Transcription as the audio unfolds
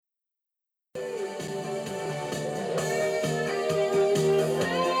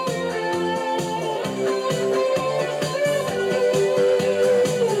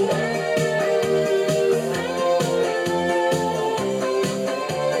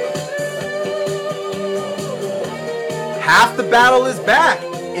Half the Battle is back.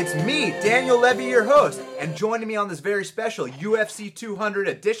 It's me, Daniel Levy, your host, and joining me on this very special UFC 200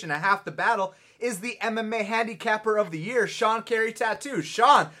 edition of Half the Battle is the MMA Handicapper of the Year, Sean Carey Tattoo.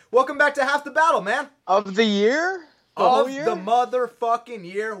 Sean, welcome back to Half the Battle, man. Of the year? Of the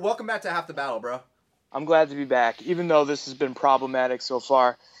motherfucking year. Welcome back to Half the Battle, bro. I'm glad to be back, even though this has been problematic so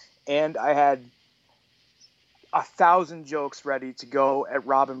far. And I had 1,000 jokes ready to go at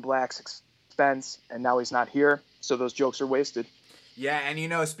Robin Black's expense, and now he's not here, so those jokes are wasted. Yeah, and you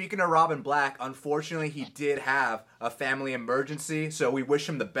know, speaking of Robin Black, unfortunately he did have a family emergency, so we wish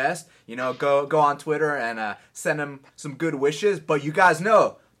him the best. You know, go on Twitter and send him some good wishes. But you guys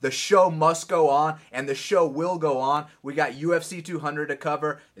know, the show must go on, and the show will go on. We got UFC 200 to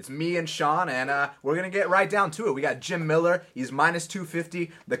cover. It's me and Sean, and we're going to get right down to it. We got Jim Miller. He's minus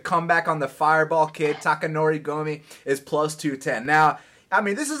 250. The comeback on the Fireball Kid, Takanori Gomi, is plus 210. Now, I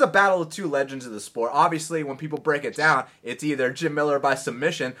mean, this is a battle of two legends of the sport. Obviously, when people break it down, it's either Jim Miller by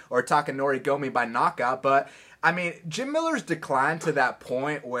submission or Takanori Gomi by knockout. But, I mean, Jim Miller's declined to that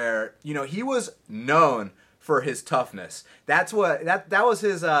point where, you know, he was known for his toughness. That's what that was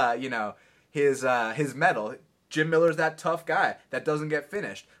his his medal. Jim Miller's that tough guy that doesn't get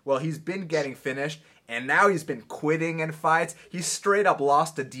finished. Well, he's been getting finished, and now he's been quitting in fights. He straight up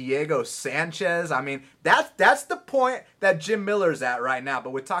lost to Diego Sanchez. I mean, that's the point that Jim Miller's at right now.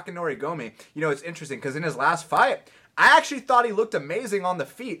 But with Takanori Gomi, you know, it's interesting because in his last fight, I actually thought he looked amazing on the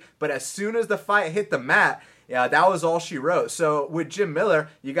feet, but as soon as the fight hit the mat, yeah, that was all she wrote. So with Jim Miller,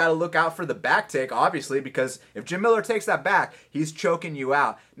 you got to look out for the back take, obviously, because if Jim Miller takes that back, he's choking you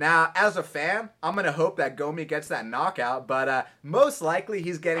out. Now, as a fan, I'm going to hope that Gomi gets that knockout, but most likely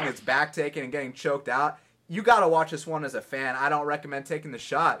he's getting his back taken and getting choked out. You got to watch this one as a fan. I don't recommend taking the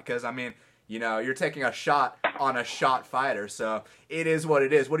shot because, I mean, you know, you're taking a shot on a shot fighter, so it is what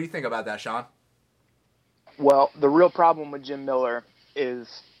it is. What do you think about that, Sean? Well, the real problem with Jim Miller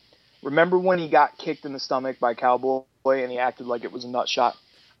is, remember when he got kicked in the stomach by Cowboy and he acted like it was a nut shot?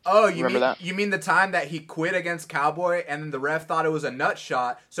 Oh, you mean the time that he quit against Cowboy and then the ref thought it was a nut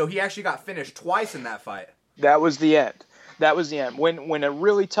shot, so he actually got finished twice in that fight? That was the end. When a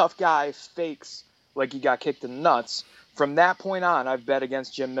really tough guy fakes like he got kicked in the nuts, from that point on, I've bet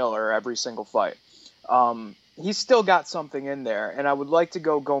against Jim Miller every single fight. He's still got something in there, and I would like to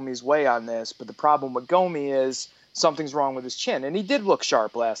go Gomi's way on this, but the problem with Gomi is something's wrong with his chin, and he did look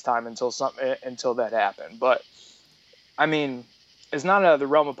sharp last time until that happened. But I mean, it's not out of the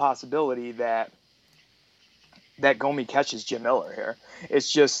realm of possibility that Gomi catches Jim Miller here.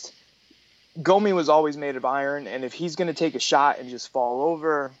 It's just Gomi was always made of iron, and if he's going to take a shot and just fall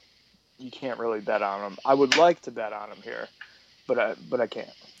over, you can't really bet on him. I would like to bet on him here, but I can't.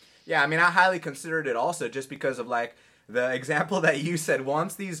 Yeah, I mean, I highly considered it also just because of, like, the example that you said.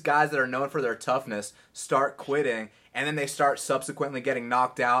 Once these guys that are known for their toughness start quitting, and then they start subsequently getting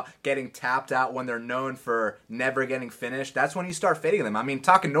knocked out, getting tapped out when they're known for never getting finished, that's when you start fading them. I mean,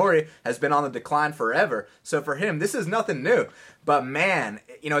 Takanori has been on the decline forever, so for him, this is nothing new. But man,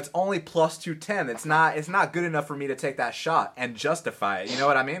 you know, it's only plus 210. It's not good enough for me to take that shot and justify it. You know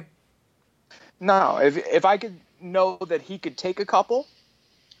what I mean? No, if I could know that he could take a couple,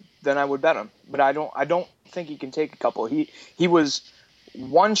 then I would bet him. But I don't think he can take a couple. He was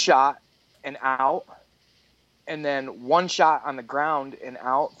one shot and out, and then one shot on the ground and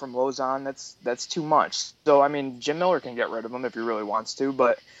out from Lausanne. That's too much. So I mean, Jim Miller can get rid of him if he really wants to,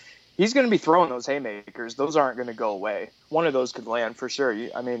 but he's going to be throwing those haymakers. Those aren't going to go away. One of those could land for sure.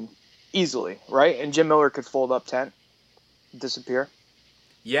 I mean, easily, right? And Jim Miller could fold up tent, disappear.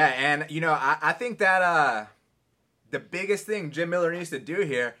 Yeah, and you know, I think that the biggest thing Jim Miller needs to do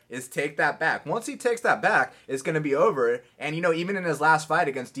here is take that back. Once he takes that back, it's going to be over. And, you know, even in his last fight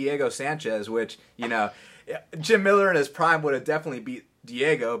against Diego Sanchez, which, you know, Jim Miller in his prime would have definitely beat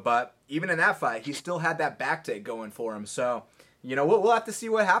Diego, but even in that fight, he still had that back take going for him. So, you know, we'll have to see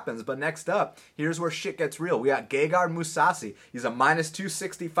what happens. But next up, here's where shit gets real. We got Gegard Mousasi. He's a minus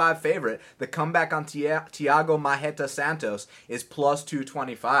 265 favorite. The comeback on Thiago Marreta Santos is plus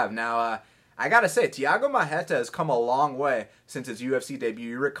 225. Now, I gotta say, Thiago Marreta has come a long way since his UFC debut.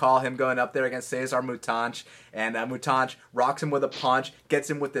 You recall him going up there against Cesar Mutanch, and Mutanch rocks him with a punch, gets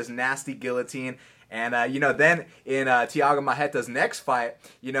him with this nasty guillotine. And, you know, then in Thiago Marreta's next fight,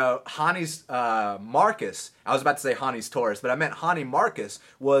 you know, Hanis Marcus, I was about to say Hanis Torres, but I meant Hani Marcus,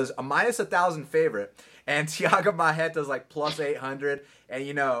 was a minus 1,000 favorite. And Thiago Marreta's like plus 800. And,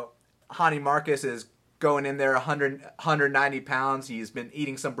 you know, Hani Marcus is going in there 190 pounds. He's been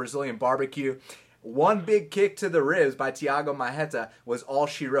eating some Brazilian barbecue. one big kick to the ribs by Thiago Marreta was all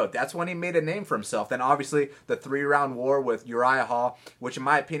she wrote. That's when he made a name for himself. Then obviously the 3-round war with Uriah Hall, which in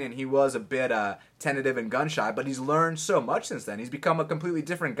my opinion he was a bit tentative and gun shy, but he's learned so much since then. He's become a completely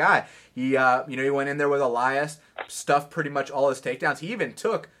different guy. He he went in there with Elias, stuffed pretty much all his takedowns. He even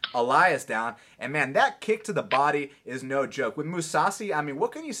took Elias down, and man, that kick to the body is no joke. With Mousasi, I mean,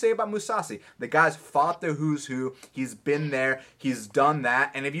 what can you say about Mousasi? The guy's fought the who's who. He's been there. He's done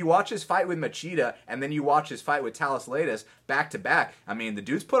that. And if you watch his fight with Machida, and then you watch his fight with Talis Laitis back to back, I mean, the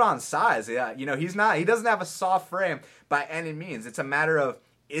dude's put on size. Yeah, he doesn't have a soft frame by any means. It's a matter of,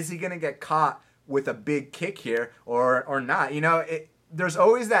 is he gonna get caught with a big kick here or not? There's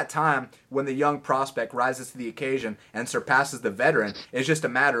always that time when the young prospect rises to the occasion and surpasses the veteran. It's just a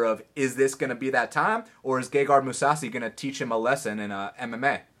matter of, is this going to be that time, or is Gegard Mousasi going to teach him a lesson in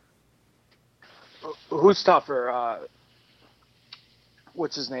MMA? Who's tougher?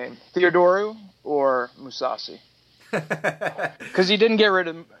 What's his name? Theodorou or Mousasi? Because he didn't get rid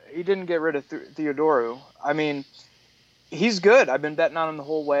of Theodorou. I mean, he's good. I've been betting on him the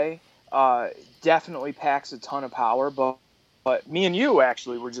whole way. Definitely packs a ton of power, but me and you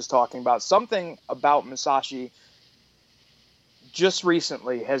actually were just talking about something about Musashi just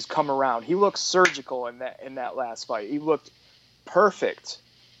recently has come around. He looked surgical in that last fight. He looked perfect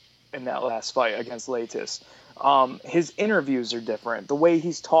in that last fight against Laitis. His interviews are different. The way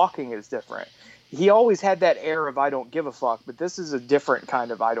he's talking is different. He always had that air of I don't give a fuck, but this is a different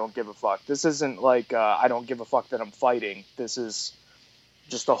kind of I don't give a fuck. This isn't like I don't give a fuck that I'm fighting. This is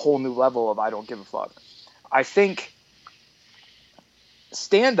just a whole new level of I don't give a fuck. I think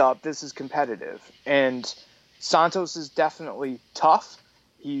stand-up, this is competitive, and Santos is definitely tough.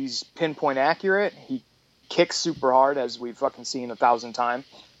 He's pinpoint accurate. He kicks super hard, as we've fucking seen 1,000 times.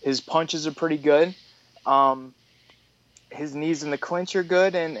 His punches are pretty good. His knees in the clinch are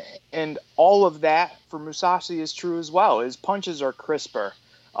good, and all of that for Musashi is true as well. His punches are crisper.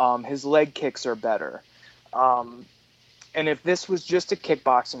 His leg kicks are better. And if this was just a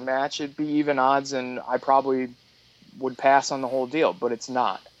kickboxing match, it'd be even odds, and I probably would pass on the whole deal, but it's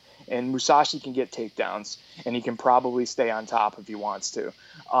not. And Musashi can get takedowns, and he can probably stay on top if he wants to.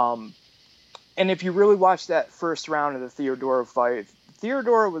 And if you really watch that first round of the Theodorou fight,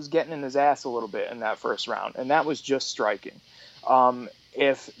 Theodorou was getting in his ass a little bit in that first round, and that was just striking.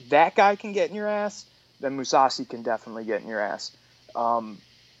 If that guy can get in your ass, then Musashi can definitely get in your ass.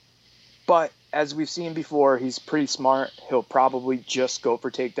 But as we've seen before, he's pretty smart. He'll probably just go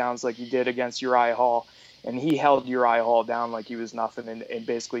for takedowns like he did against Uriah Hall. And he held Uriah Hall down like he was nothing and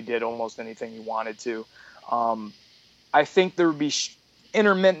basically did almost anything he wanted to. I think there would be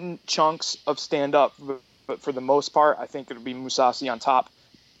intermittent chunks of stand-up, but for the most part, I think it would be Mousasi on top.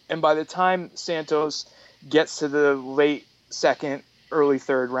 And by the time Santos gets to the late second, early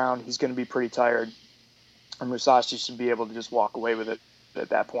third round, he's going to be pretty tired. And Mousasi should be able to just walk away with it at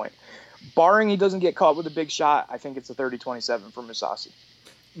that point. Barring he doesn't get caught with a big shot, I think it's a 30-27 for Mousasi.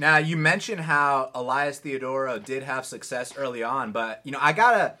 Now, you mentioned how Elias Theodorou did have success early on, but, I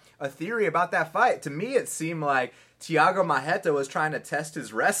got a theory about that fight. To me, it seemed like Thiago Marreta was trying to test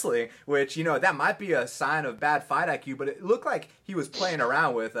his wrestling, which, that might be a sign of bad fight IQ, but it looked like he was playing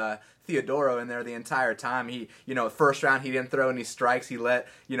around with Theodorou in there the entire time. He, first round, he didn't throw any strikes. He let,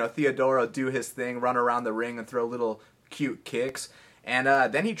 Theodorou do his thing, run around the ring and throw little cute kicks. And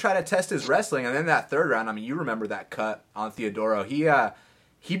then he tried to test his wrestling, and then that third round, you remember that cut on Theodorou.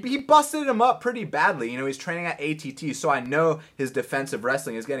 He busted him up pretty badly. He's training at ATT, so I know his defensive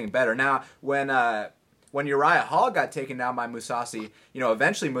wrestling is getting better. Now, when Uriah Hall got taken down by Mousasi,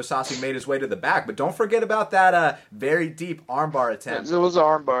 eventually Mousasi made his way to the back. But don't forget about that very deep armbar attempt. It was an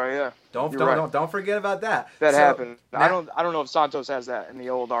armbar, yeah. Don't forget about that. That happened. I don't know if Santos has that in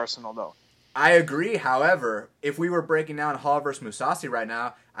the old arsenal though. I agree. However, if we were breaking down Hall versus Mousasi right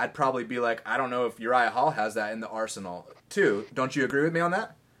now, I'd probably be like, I don't know if Uriah Hall has that in the arsenal too. Don't you agree with me on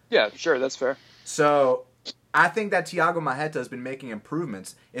that? Yeah, sure, that's fair. So I think that Thiago Marreta has been making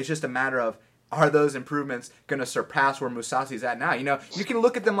improvements. It's just a matter of, are those improvements going to surpass where Mousasi's at now? You can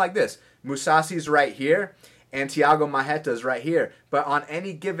look at them like this. Mousasi's right here, and Thiago Marreta's right here. But on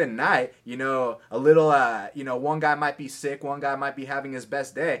any given night, a little, one guy might be sick, one guy might be having his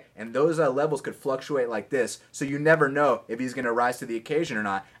best day, and those levels could fluctuate like this. So you never know if he's going to rise to the occasion or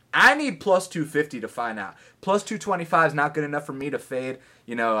not. I need plus 250 to find out. Plus 225 is not good enough for me to fade,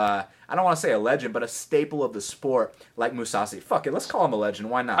 I don't want to say a legend, but a staple of the sport like Mousasi. Fuck it, let's call him a legend.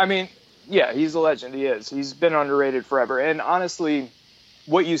 Why not? I mean, yeah, he's a legend. He is. He's been underrated forever. And honestly,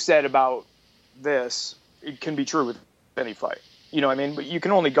 what you said about this, it can be true with any fight. But you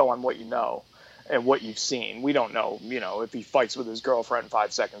can only go on what you know. and what you've seen. We don't know, if he fights with his girlfriend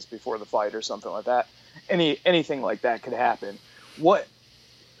 5 seconds before the fight or something like that. Anything like that could happen. What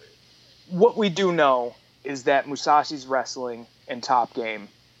we do know is that Musashi's wrestling and top game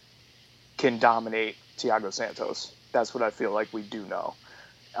can dominate Thiago Santos. That's what I feel like we do know.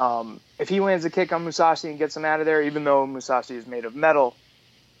 If he lands a kick on Musashi and gets him out of there, even though Musashi is made of metal,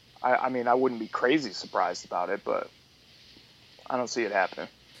 I mean, I wouldn't be crazy surprised about it, but I don't see it happening.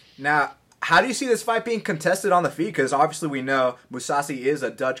 Now, how do you see this fight being contested on the feet? Because obviously we know Musashi is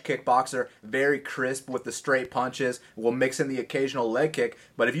a Dutch kickboxer, very crisp with the straight punches, will mix in the occasional leg kick.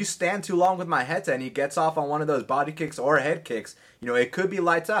 But if you stand too long with Marreta and he gets off on one of those body kicks or head kicks, it could be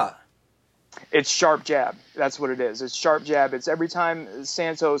lights out. It's sharp jab. That's what it is. It's sharp jab. It's every time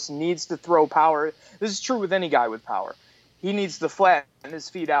Santos needs to throw power. This is true with any guy with power. He needs to flatten his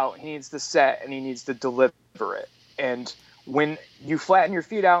feet out. He needs to set, and he needs to deliver it. And when you flatten your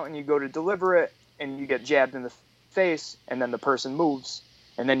feet out and you go to deliver it and you get jabbed in the face and then the person moves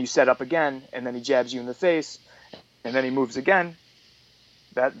and then you set up again and then he jabs you in the face and then he moves again,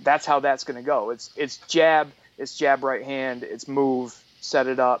 that's how that's going to go. It's jab right hand, it's move, set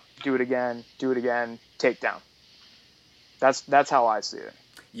it up, do it again, take down. That's how I see it.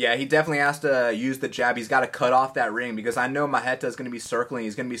 Yeah, he definitely has to use the jab. He's got to cut off that ring because I know Marreta is going to be circling.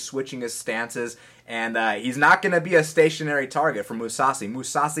 He's going to be switching his stances, and he's not going to be a stationary target for Musashi.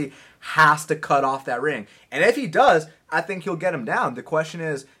 Musashi has to cut off that ring. And if he does, I think he'll get him down. The question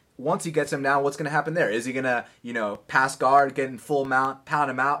is, once he gets him down, what's going to happen there? Is he going to, pass guard, get in full mount, pound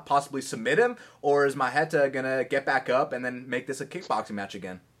him out, possibly submit him? Or is Marreta going to get back up and then make this a kickboxing match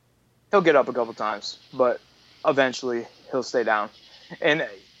again? He'll get up a couple times, but eventually he'll stay down. And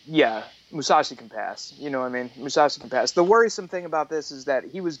yeah, Musashi can pass. You know what I mean? Musashi can pass. The worrisome thing about this is that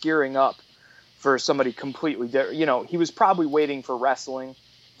he was gearing up for somebody completely different. He was probably waiting for wrestling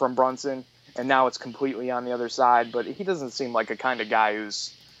from Brunson, and now it's completely on the other side. But he doesn't seem like a kind of guy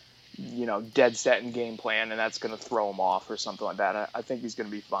who's, dead set in game plan, and that's going to throw him off or something like that. I think he's going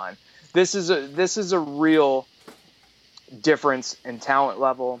to be fine. This is a real difference in talent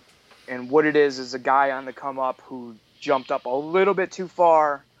level, and what it is a guy on the come up who jumped up a little bit too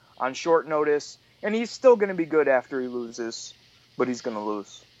far on short notice, and he's still going to be good after he loses, but he's going to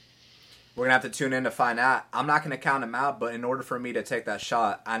lose. We're going to have to tune in to find out. I'm not going to count him out, but in order for me to take that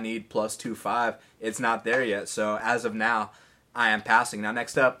shot, I need plus 2.5. It's not there yet, so as of now, I am passing. Now,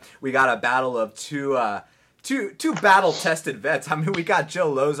 next up, we got a battle of two battle-tested vets. I mean, we got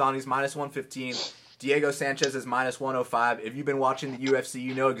Joe Lauzon, he's minus 115. Diego Sanchez is minus 105. If you've been watching the UFC,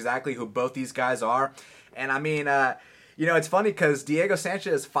 you know exactly who both these guys are. And I mean, it's funny because Diego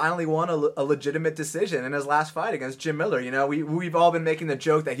Sanchez finally won a legitimate decision in his last fight against Jim Miller. We've all been making the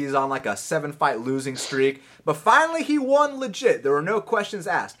joke that he's on like a 7-fight losing streak. But finally he won legit. There were no questions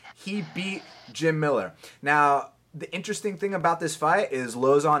asked. He beat Jim Miller. Now, the interesting thing about this fight is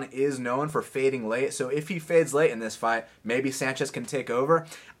Lauzon is known for fading late. So if he fades late in this fight, maybe Sanchez can take over.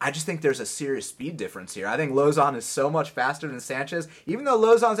 I just think there's a serious speed difference here. I think Lauzon is so much faster than Sanchez, even though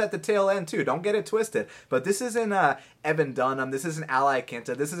Lauzon's at the tail end too. Don't get it twisted. But this isn't Evan Dunham. This isn't Ally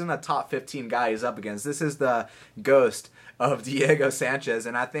Quinta. This isn't a top 15 guy he's up against. This is the ghost of Diego Sanchez.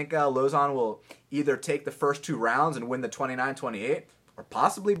 And I think Lauzon will either take the first 2 rounds and win the 29-28 or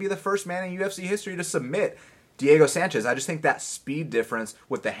possibly be the first man in UFC history to submit Diego Sanchez. I just think that speed difference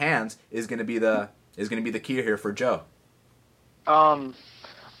with the hands is going to be the key here for Joe.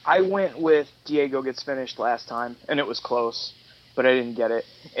 I went with Diego gets finished last time, and it was close, but I didn't get it.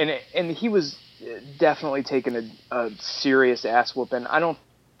 And he was definitely taking a serious ass whooping. I don't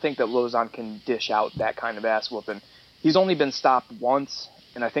think that Lauzon can dish out that kind of ass whooping. He's only been stopped once,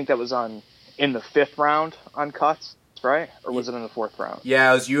 and I think that was in the 5th round on cuts, right? Or was it in the 4th round? Yeah,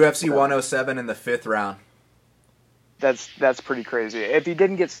 it was UFC 107 in the 5th round. That's pretty crazy. If he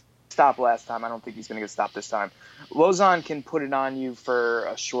didn't get stopped last time, I don't think he's going to get stopped this time. Lauzon can put it on you for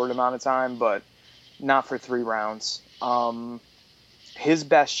a short amount of time, but not for 3 rounds. His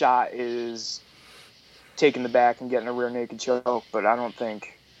best shot is taking the back and getting a rear naked choke, but I don't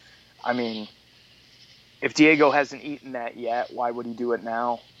think... I mean, if Diego hasn't eaten that yet, why would he do it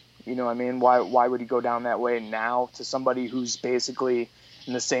now? You know what I mean? Why would he go down that way now to somebody who's basically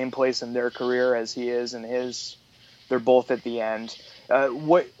in the same place in their career as he is in his... They're both at the end.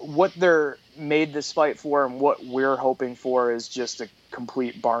 What they're made this fight for and what we're hoping for is just a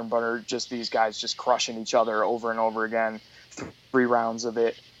complete barn burner, just these guys just crushing each other over and over again. 3 rounds of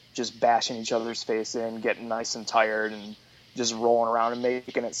it, just bashing each other's face in, getting nice and tired, and just rolling around and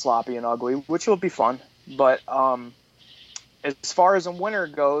making it sloppy and ugly, which will be fun. But as far as a winner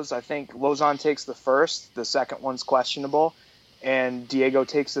goes, I think Lauzon takes the first, the second one's questionable, and Diego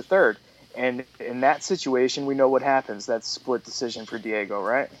takes the third. And in that situation, we know what happens. That's split decision for Diego,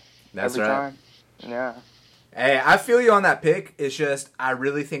 right? That's Every right. time. Yeah. Hey, I feel you on that pick. It's just I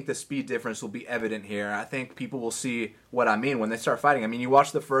really think the speed difference will be evident here. I think people will see what I mean when they start fighting. I mean, you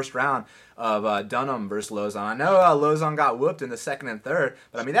watch the first round of Dunham versus Lozon. I know Lozon got whooped in the second and third,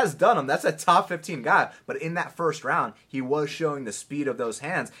 but I mean, that's Dunham. That's a top 15 guy. But in that first round, he was showing the speed of those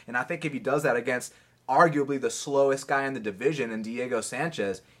hands. And I think if he does that against arguably the slowest guy in the division in Diego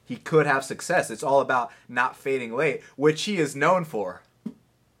Sanchez, he could have success. It's all about not fading late, which he is known for.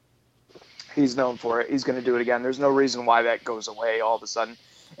 He's known for it. He's going to do it again. There's no reason why that goes away all of a sudden.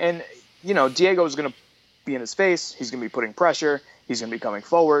 And, you know, Diego's going to be in his face. He's going to be putting pressure. He's going to be coming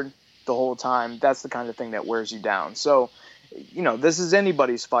forward the whole time. That's the kind of thing that wears you down. So, you know, this is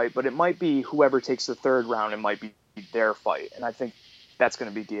anybody's fight, but it might be whoever takes the third round. It might be their fight. And I think that's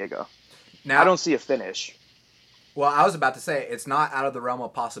going to be Diego. Now, I don't see a finish. Well, I was about to say, it's not out of the realm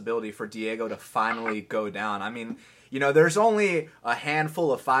of possibility for Diego to finally go down. I mean, you know, there's only a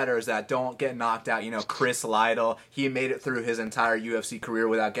handful of fighters that don't get knocked out. You know, Chris Lytle, he made it through his entire UFC career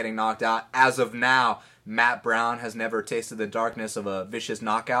without getting knocked out. As of now, Matt Brown has never tasted the darkness of a vicious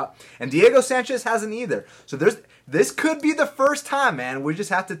knockout. And Diego Sanchez hasn't either. So this could be the first time, man. We just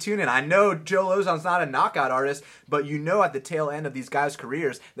have to tune in. I know Joe Lozon's not a knockout artist, but you know at the tail end of these guys'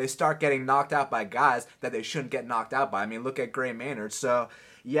 careers, they start getting knocked out by guys that they shouldn't get knocked out by. I mean, look at Gray Maynard. So,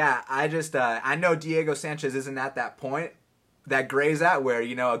 yeah, I know Diego Sanchez isn't at that point that Gray's at where,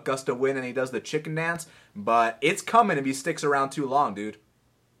 you know, Augusta win and he does the chicken dance, but it's coming if he sticks around too long, dude.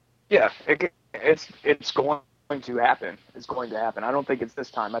 Yeah, it's going to happen. It's going to happen. I don't think it's this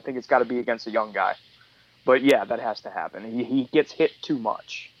time. I think it's got to be against a young guy. But, yeah, that has to happen. He gets hit too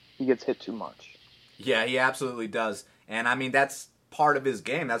much. Yeah, he absolutely does. And, I mean, that's part of his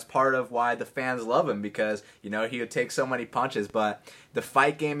game. That's part of why the fans love him because, you know, he would take so many punches. But the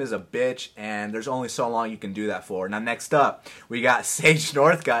fight game is a bitch, and there's only so long you can do that for. Now, next up, we got Sage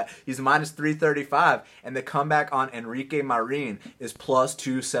Northcutt. He's minus 335, and the comeback on Enrique Marin is plus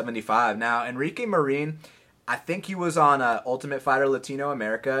 275. Now, Enrique Marin, I think he was on Ultimate Fighter Latino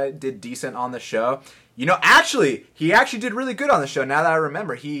America, did decent on the show. You know, he actually did really good on the show. Now that I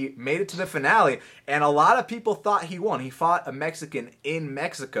remember, he made it to the finale, and a lot of people thought he won. He fought a Mexican in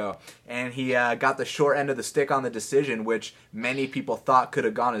Mexico, and he got the short end of the stick on the decision, which many people thought could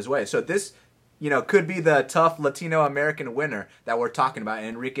have gone his way. So this, you know, could be the tough Latino American winner that we're talking about,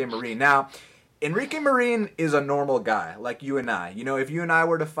 Enrique Marin. Now, Enrique Marin is a normal guy, like you and I. You know, if you and I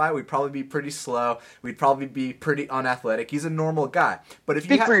were to fight, we'd probably be pretty slow. We'd probably be pretty unathletic. He's a normal guy. But if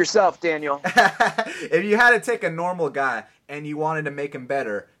Speak for yourself, Daniel. If you had to take a normal guy and you wanted to make him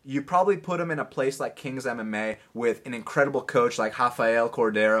better, you probably put him in a place like King's MMA with an incredible coach like Rafael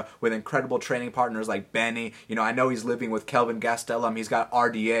Cordero, with incredible training partners like Benny. You know, I know he's living with Kelvin Gastelum. He's got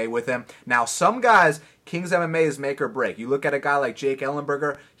RDA with him. Now, some guys, King's MMA is make or break. You look at a guy like Jake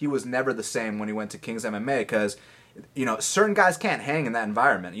Ellenberger, he was never the same when he went to King's MMA because, you know, certain guys can't hang in that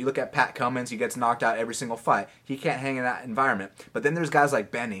environment. You look at Pat Cummins, he gets knocked out every single fight. He can't hang in that environment. But then there's guys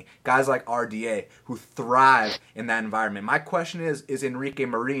like Benny, guys like RDA, who thrive in that environment. My question is Enrique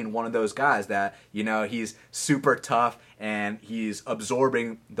Marin one of those guys that, you know, he's super tough and he's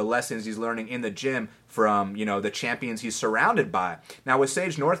absorbing the lessons he's learning in the gym from, you know, the champions he's surrounded by? Now, with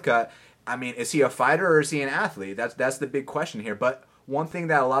Sage Northcutt, I mean, is he a fighter or is he an athlete? That's the big question here. But one thing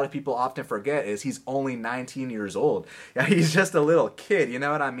that a lot of people often forget is he's only 19 years old. He's just a little kid, you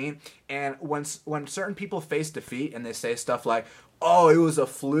know what I mean? And when certain people face defeat and they say stuff like, oh, it was a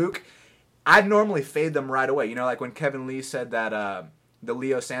fluke, I'd normally fade them right away. You know, like when Kevin Lee said that the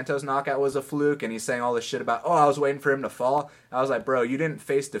Leo Santos knockout was a fluke and he's saying all this shit about, oh, I was waiting for him to fall. I was like, bro, you didn't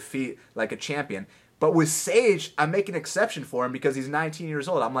face defeat like a champion. But with Sage, I make an exception for him because he's 19 years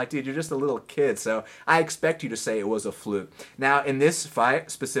old. I'm like, dude, you're just a little kid, so I expect you to say it was a fluke. Now, in this fight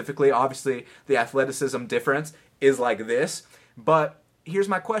specifically, obviously, the athleticism difference is like this. But here's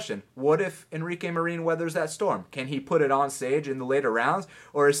my question. What if Enrique Marin weathers that storm? Can he put it on Sage in the later rounds?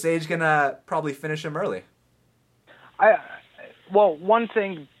 Or is Sage going to probably finish him early? Well, one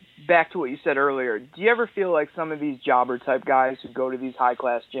thing, back to what you said earlier, do you ever feel like some of these jobber-type guys who go to these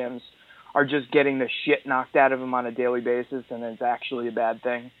high-class gyms are just getting the shit knocked out of them on a daily basis, and it's actually a bad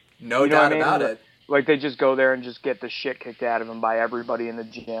thing? No doubt about it. Like, they just go there and just get the shit kicked out of them by everybody in the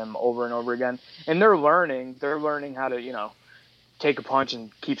gym over and over again. And they're learning how to, you know, take a punch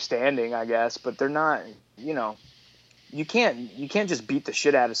and keep standing, I guess, but they're not, you know, you can't just beat the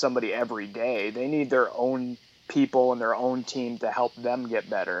shit out of somebody every day. They need their own people and their own team to help them get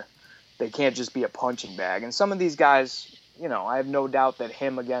better. They can't just be a punching bag. And some of these guys, you know, I have no doubt that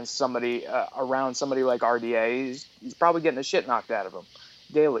him against somebody, around somebody like RDA, he's probably getting the shit knocked out of him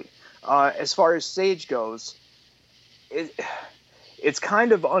daily. As far as Sage goes, it's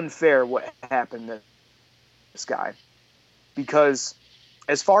kind of unfair what happened to this guy, because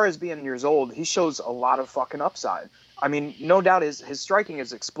as far as being years old, he shows a lot of fucking upside. I mean, no doubt his striking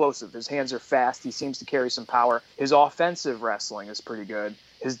is explosive. His hands are fast. He seems to carry some power. His offensive wrestling is pretty good.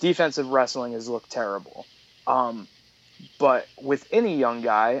 His defensive wrestling has looked terrible. But with any young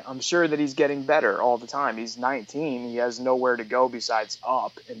guy, I'm sure that he's getting better all the time. He's 19. He has nowhere to go besides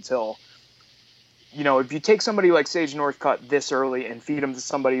up until, if you take somebody like Sage Northcutt this early and feed him to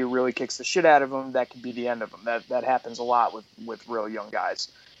somebody who really kicks the shit out of him, that could be the end of him. That happens a lot with real young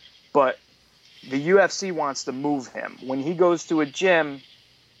guys. But the UFC wants to move him. When he goes to a gym,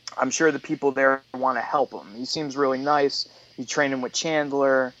 I'm sure the people there want to help him. He seems really nice. He's training with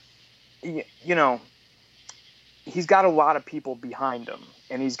Chandler. He's got a lot of people behind him,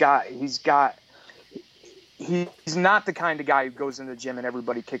 and he's not the kind of guy who goes into the gym and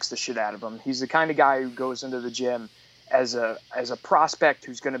everybody kicks the shit out of him. He's the kind of guy who goes into the gym as a prospect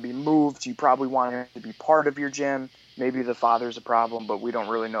who's going to be moved. You probably want him to be part of your gym. Maybe the father's a problem, but we don't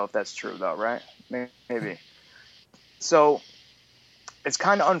really know if that's true, though, right? Maybe. So it's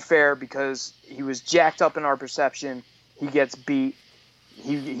kind of unfair because he was jacked up in our perception. He gets beat.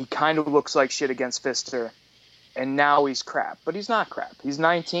 He kind of looks like shit against Pfister, and now he's crap. But he's not crap. He's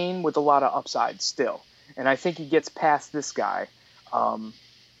 19 with a lot of upside still, and I think he gets past this guy.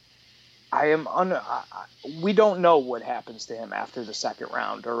 We don't know what happens to him after the second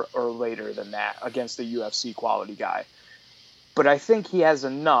round or later than that against the UFC quality guy. But I think he has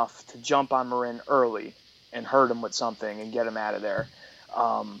enough to jump on Marin early and hurt him with something and get him out of there.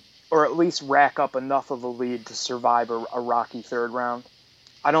 Or at least rack up enough of a lead to survive a rocky third round.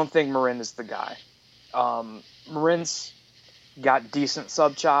 I don't think Marin is the guy. Marin's got decent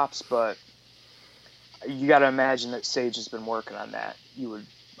sub chops, but you got to imagine that Sage has been working on that. You would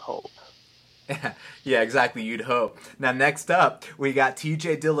hope. Yeah, exactly. You'd hope. Now, next up, we got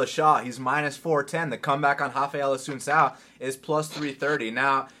TJ Dillashaw. He's minus 410. The comeback on Rafael Assunção is plus 330.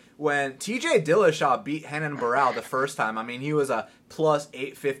 Now, when TJ Dillashaw beat Renan Barão the first time, I mean, he was a plus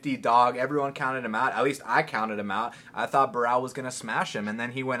 850 dog. Everyone counted him out. At least I counted him out. I thought Barão was going to smash him. And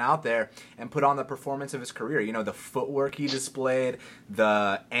then he went out there and put on the performance of his career. The footwork he displayed,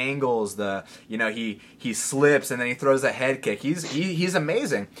 the angles, he slips and then he throws a head kick. He's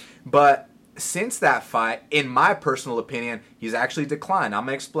amazing. But since that fight, in my personal opinion, he's actually declined. I'm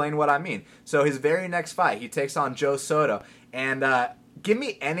going to explain what I mean. So his very next fight, he takes on Joe Soto. And give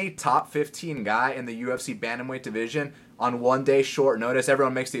me any top 15 guy in the UFC bantamweight division on 1 day short notice.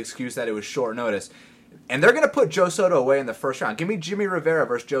 Everyone makes the excuse that it was short notice. And they're going to put Joe Soto away in the first round. Give me Jimmy Rivera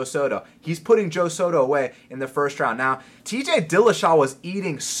versus Joe Soto. He's putting Joe Soto away in the first round. Now, TJ Dillashaw was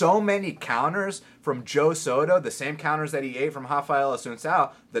eating so many counters from Joe Soto, the same counters that he ate from Rafael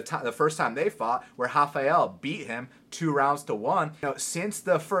Assunção the first time they fought, where Rafael beat him 2-1. Since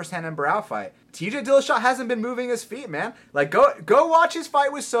the first Renan Barão fight, TJ Dillashaw hasn't been moving his feet, man. Like, go watch his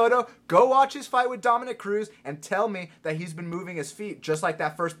fight with Soto, go watch his fight with Dominic Cruz, and tell me that he's been moving his feet just like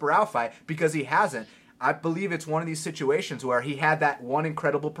that first Barão fight, because he hasn't. I believe it's one of these situations where he had that one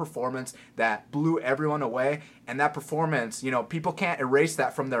incredible performance that blew everyone away, and that performance, people can't erase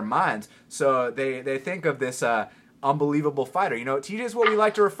that from their minds. So they think of this unbelievable fighter. TJ is what we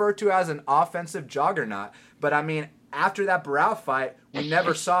like to refer to as an offensive juggernaut. But I mean, after that Barão fight, we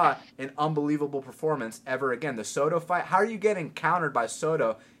never saw an unbelievable performance ever again. The Soto fight, how are you getting countered by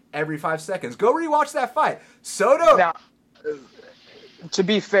Soto every 5 seconds? Go rewatch that fight. Soto. Now, to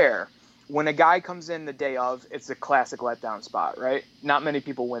be fair, when a guy comes in the day of, it's a classic letdown spot, right? Not many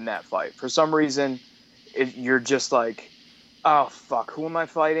people win that fight. For some reason, you're just like, oh, fuck, who am I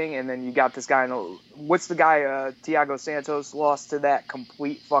fighting? And then you got this guy, what's the guy, Thiago Santos lost to that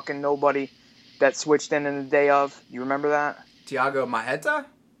complete fucking nobody that switched in the day of. You remember that? Thiago Marreta?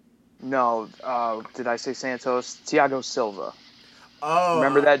 No, did I say Santos? Thiago Silva. Oh.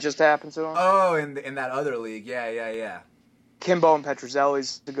 Remember that just happened to him? Oh, in that other league. Yeah. Kimbo and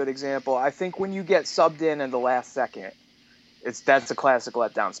Petrozelli's a good example. I think when you get subbed in the last second, that's a classic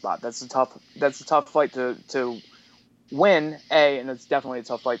letdown spot. That's a tough fight to win, and it's definitely a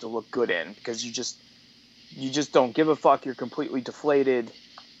tough fight to look good in, because you just don't give a fuck. You're completely deflated.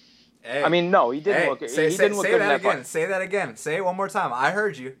 Hey, I mean, no, he didn't look. He didn't look good in that fight. Say that again. Say it one more time. I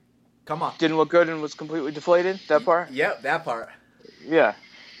heard you. Come on. Didn't look good and was completely deflated. That part. Yep, that part. Yeah,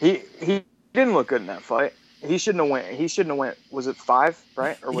 he didn't look good in that fight. He shouldn't have went. Was it 5,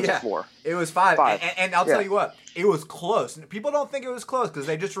 right? Or was it 4? It was 5. And I'll tell you what, it was close. People don't think it was close because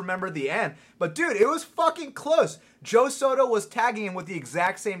they just remember the end. But, dude, it was fucking close. Joe Soto was tagging him with the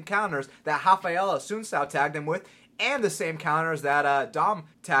exact same counters that Rafael Assunção tagged him with. and the same counters that Dom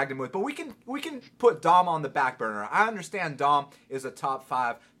tagged him with. But we can put Dom on the back burner. I understand Dom is a top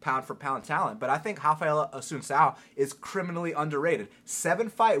 5 pound-for-pound talent, but I think Rafael Assunção is criminally underrated.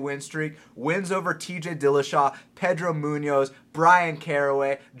 7-fight win streak, wins over TJ Dillashaw, Pedro Munoz, Brian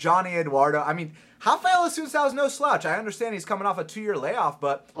Caraway, Johnny Eduardo. I mean, Rafael Assunção is no slouch. I understand he's coming off a 2-year layoff,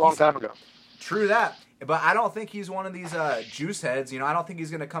 but long time ago. True that. But I don't think he's one of these juice heads. I don't think he's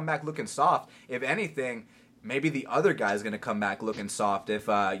going to come back looking soft. If anything, maybe the other guy's going to come back looking soft. If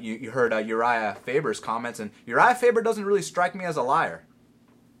you heard Uriah Faber's comments, and Uriah Faber doesn't really strike me as a liar.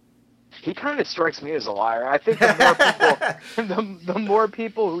 He kind of strikes me as a liar. I think the more people, the more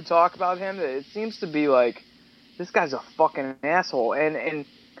people who talk about him, it seems to be like, this guy's a fucking asshole. And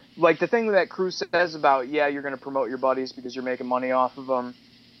like the thing that Cruz says about, yeah, you're going to promote your buddies because you're making money off of them.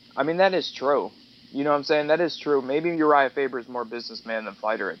 I mean, that is true. You know what I'm saying? That is true. Maybe Uriah Faber is more businessman than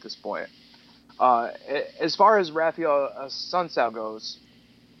fighter at this point. As far as Rafael Assunção goes,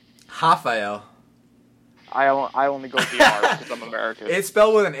 Rafael. I only go through R because I'm American. It's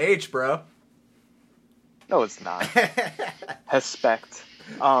spelled with an H, bro. No, it's not. Respect.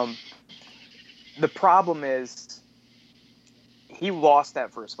 The problem is he lost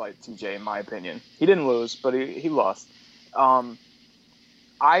that first fight, TJ, in my opinion. He didn't lose, but he lost.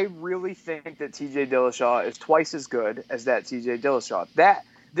 I really think that TJ Dillashaw is twice as good as that TJ Dillashaw.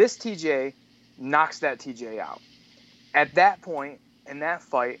 This TJ knocks that TJ out. At that point, in that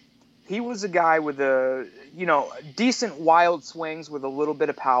fight, he was a guy with decent wild swings with a little bit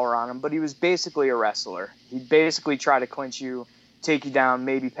of power on him, but he was basically a wrestler. He'd basically try to clinch you, take you down,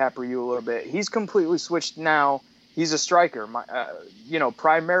 maybe pepper you a little bit. He's completely switched now. He's a striker,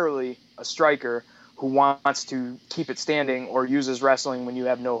 primarily a striker who wants to keep it standing or uses wrestling when you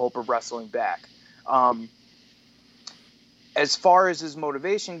have no hope of wrestling back. As far as his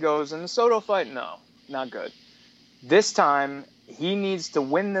motivation goes, in the Soto fight, no, not good. This time, he needs to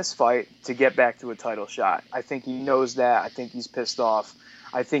win this fight to get back to a title shot. I think he knows that. I think he's pissed off.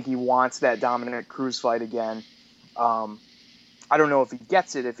 I think he wants that Dominick Cruz fight again. I don't know if he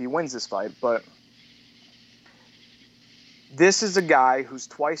gets it if he wins this fight, but this is a guy who's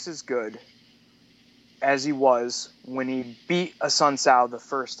twice as good as he was when he beat Assunção the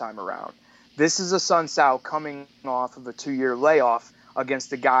first time around. This is Assunção coming off of a 2-year layoff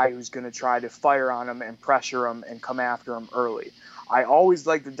against a guy who's going to try to fire on him and pressure him and come after him early. I always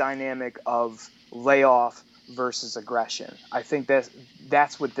like the dynamic of layoff versus aggression. I think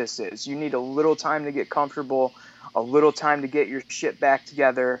that's what this is. You need a little time to get comfortable, a little time to get your shit back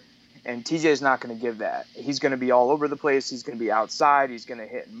together, and TJ's not going to give that. He's going to be all over the place. He's going to be outside. He's going to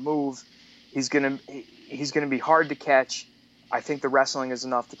hit and move. He's going to be hard to catch. I think the wrestling is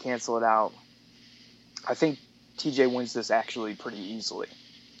enough to cancel it out. I think TJ wins this actually pretty easily.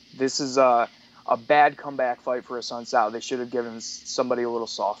 This is a bad comeback fight for Assunção. They should have given somebody a little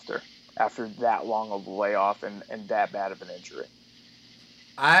softer after that long of a layoff and that bad of an injury.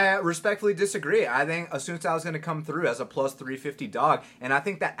 I respectfully disagree. I think Assunção is going to come through as a plus 350 dog. And I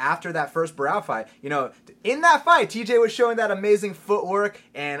think that after that first Barao fight, in that fight, TJ was showing that amazing footwork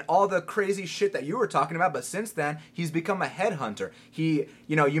and all the crazy shit that you were talking about. But since then, he's become a headhunter.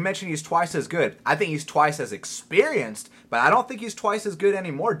 You mentioned he's twice as good. I think he's twice as experienced, but I don't think he's twice as good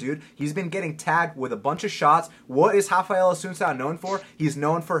anymore, dude. He's been getting tagged with a bunch of shots. What is Rafael Assunção known for? He's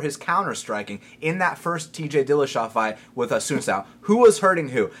known for his counter striking. In that first TJ Dillashaw fight with Assunção, who was hurting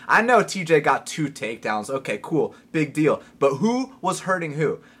who? I know TJ got 2 takedowns. Okay, cool. Big deal. But who was hurting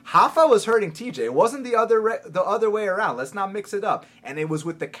who? Rafa was hurting TJ. It wasn't the other way around. Let's not mix it up. And it was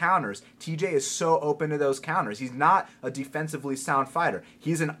with the counters. TJ is so open to those counters. He's not a defensively sound fighter.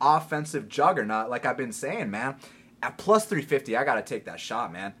 He's an offensive juggernaut, like I've been saying, man. At plus 350, I got to take that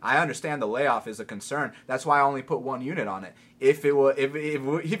shot, man. I understand the layoff is a concern. That's why I only put 1 unit on it. If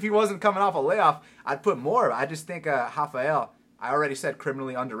he wasn't coming off a layoff, I'd put more. I just think Rafael, I already said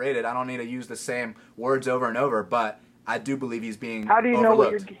criminally underrated. I don't need to use the same words over and over, but I do believe he's being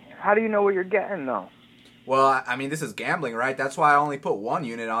overlooked. How do you know what you're getting, though? Well, I mean, this is gambling, right? That's why I only put 1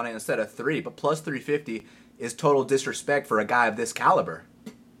 unit on it instead of 3. But plus 350 is total disrespect for a guy of this caliber.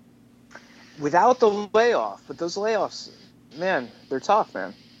 Without the layoff, but those layoffs, man, they're tough,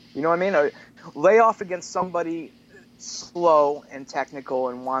 man. You know what I mean? A layoff against somebody slow and technical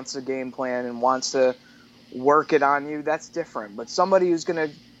and wants a game plan and wants to work it on you, that's different. But somebody who's going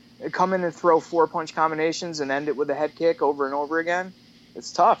to come in and throw 4-punch combinations and end it with a head kick over and over again,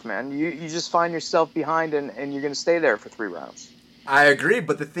 it's tough, man. You just find yourself behind and you're going to stay there for 3 rounds. I agree,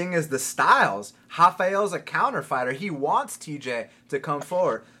 but the thing is the styles. Rafael's a counter fighter. He wants TJ to come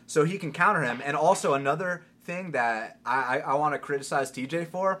forward so he can counter him. And also another thing that I want to criticize TJ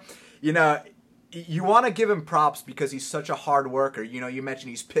for, you want to give him props because he's such a hard worker. You know, you mentioned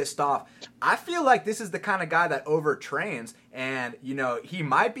he's pissed off. I feel like this is the kind of guy that overtrains, and, you know, he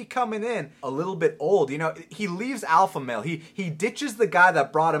might be coming in a little bit old. You know, he leaves Alpha Male. He ditches the guy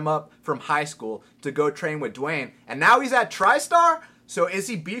that brought him up from high school to go train with Dwayne, and now he's at TriStar? So is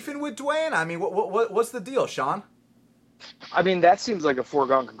he beefing with Dwayne? I mean, what's the deal, Sean? I mean, that seems like a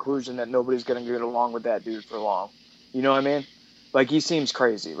foregone conclusion that nobody's going to get along with that dude for long. You know what I mean? Like, he seems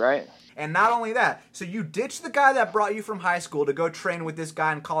crazy, right? And not only that, so you ditch the guy that brought you from high school to go train with this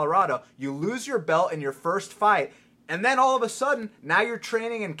guy in Colorado. You lose your belt in your first fight. And then all of a sudden, now you're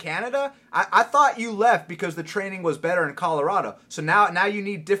training in Canada? I thought you left because the training was better in Colorado. So now you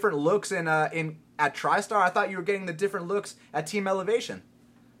need different looks at TriStar? I thought you were getting the different looks at Team Elevation.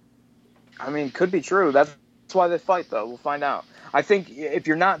 I mean, could be true. That's why they fight, though. We'll find out. I think if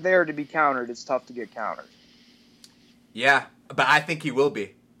you're not there to be countered, it's tough to get countered. Yeah, but I think he will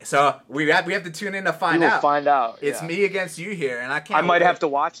be. So we have to tune in to find out. We'll find out. It's me against you here, and I can't. I might have to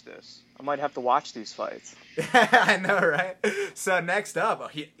watch this. I might have to watch these fights. I know, right? So next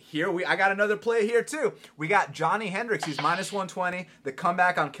up, I got another play here too. We got Johnny Hendricks. He's minus 120. The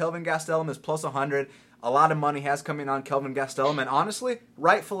comeback on Kelvin Gastelum is plus 100. A lot of money has come in on Kelvin Gastelum, and honestly,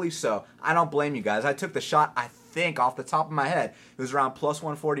 rightfully so. I don't blame you guys. I took the shot, I think, off the top of my head. It was around plus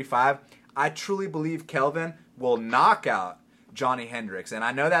 145. I truly believe Kelvin will knock out Johnny Hendricks. And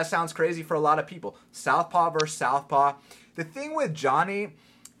I know that sounds crazy for a lot of people. Southpaw versus Southpaw. The thing with Johnny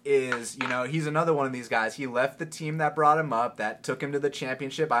is, you know, he's another one of these guys. He left the team that brought him up, that took him to the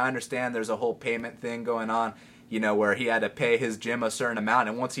championship. I understand there's a whole payment thing going on, you know, where he had to pay his gym a certain amount.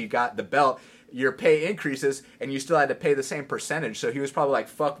 And once he got the belt, your pay increases and you still had to pay the same percentage. So he was probably like,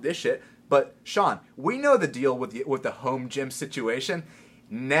 fuck this shit. But Sean, we know the deal with the home gym situation.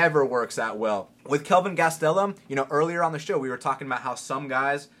 Never works out well. With Kelvin Gastelum, you know, earlier on the show, we were talking about how some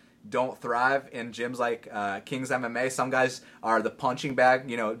guys don't thrive in gyms like King's MMA. Some guys are the punching bag,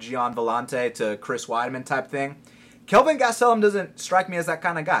 you know, Gian Vellante to Chris Weidman type thing. Kelvin Gastelum doesn't strike me as that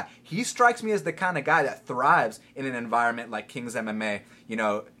kind of guy. He strikes me as the kind of guy that thrives in an environment like King's MMA, you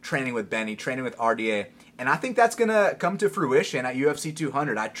know, training with Benny, training with RDA. And I think that's going to come to fruition at UFC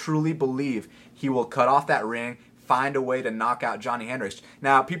 200. I truly believe he will cut off that ring, find a way to knock out Johnny Hendricks.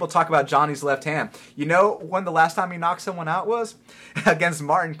 Now, people talk about Johnny's left hand. You know when the last time he knocked someone out was? Against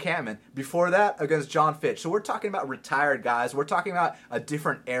Martin Kamen. Before that, against John Fitch. So we're talking about retired guys. We're talking about a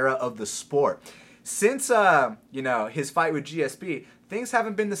different era of the sport. Since, you know, his fight with GSP, things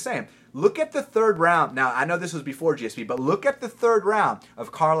haven't been the same. Look at the third round. Now, I know this was before GSP, but look at the third round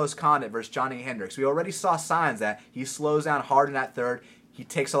of Carlos Condit versus Johnny Hendricks. We already saw signs that he slows down hard in that third. He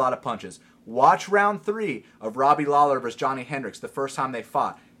takes a lot of punches. Watch round 3 of Robbie Lawler versus Johnny Hendricks, the first time they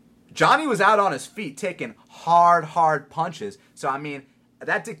fought. Johnny was out on his feet taking hard punches. So, I mean,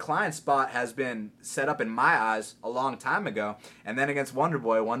 that decline spot has been set up in my eyes a long time ago. And then against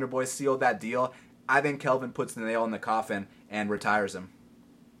Wonderboy sealed that deal. I think Kelvin puts the nail in the coffin and retires him.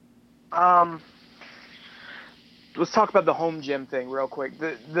 Let's talk about the home gym thing real quick.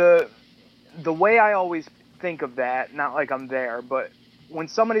 The way I always think of that, not like I'm there, but when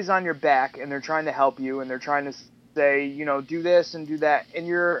somebody's on your back and they're trying to help you and they're trying to say, you know, do this and do that, and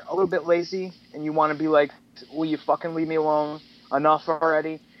you're a little bit lazy and you want to be like, will you fucking leave me alone? Enough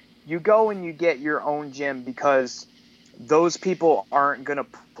already. You go and you get your own gym because those people aren't going to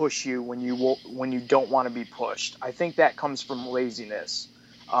push you when you don't want to be pushed. I think that comes from laziness.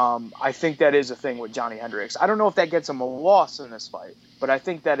 I think that is a thing with Johnny Hendricks. I don't know if that gets him a loss in this fight, but I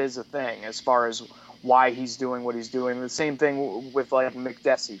think that is a thing as far as why he's doing what he's doing. The same thing with like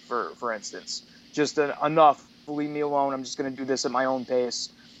McDessie, for instance. Just enough, leave me alone. I'm just going to do this at my own pace.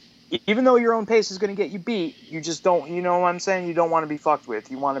 Even though your own pace is going to get you beat, you just don't, you know what I'm saying? You don't want to be fucked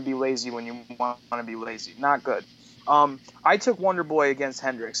with. You want to be lazy when you want to be lazy. Not good. I took Wonderboy against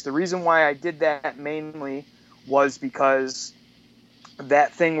Hendricks. The reason why I did that mainly was because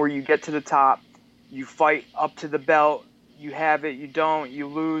that thing where you get to the top, you fight up to the belt, you have it, you don't, you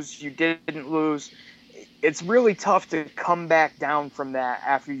lose, you didn't lose. It's really tough to come back down from that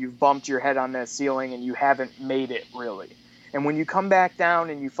after you've bumped your head on that ceiling and you haven't made it really. And when you come back down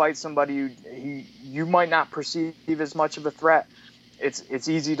and you fight somebody you might not perceive as much of a threat, it's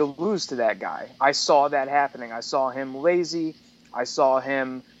easy to lose to that guy. I saw that happening. I saw him lazy. I saw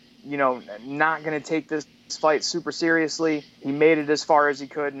him, you know, not going to take this fight super seriously. He made it as far as he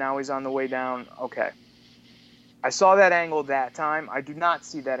could. Now he's on the way down. Okay. I saw that angle that time. I do not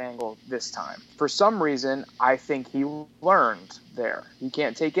see that angle this time. For some reason, I think he learned there. He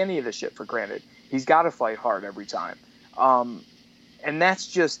can't take any of the shit for granted. He's got to fight hard every time. And that's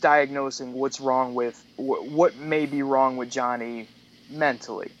just diagnosing what's wrong with what may be wrong with Johnny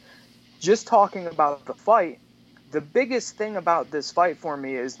mentally. just talking about the fight, the biggest thing about this fight for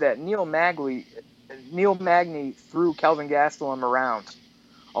me is that Neil Magny threw Kelvin Gastelum around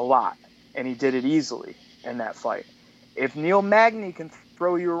a lot, and he did it easily in that fight. If Neil Magny can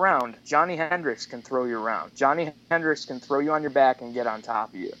throw you around, Johnny Hendricks can throw you around. Johnny Hendricks can throw you on your back and get on top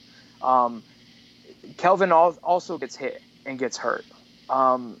of you. Kelvin also gets hit and gets hurt.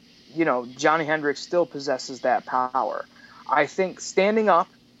 Johnny Hendricks still possesses that power. I think standing up,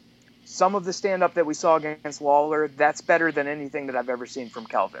 some of the stand-up that we saw against Lawler, that's better than anything that I've ever seen from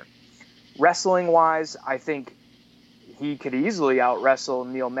Kelvin. Wrestling-wise, I think he could easily out-wrestle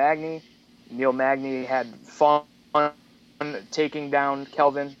Neil Magny. Neil Magny had fun taking down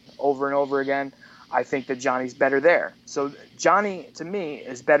Kelvin over and over again. I think that Johnny's better there. So Johnny, to me,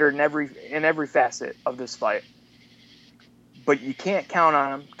 is better in every facet of this fight. But you can't count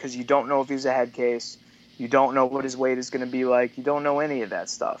on him because you don't know if he's a head case. You don't know what his weight is going to be like. You don't know any of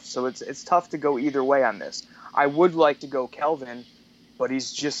that stuff. So it's tough to go either way on this. I would like to go Kelvin, but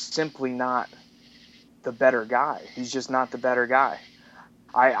he's just simply not the better guy. He's just not the better guy.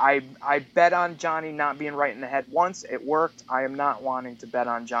 I bet on Johnny not being right in the head once. It worked. I am not wanting to bet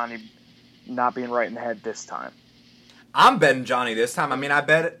on Johnny not being right in the head this time. I'm betting Johnny this time. I mean, I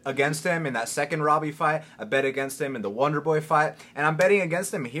bet against him in that second Robbie fight. I bet against him in the Wonder Boy fight. And I'm betting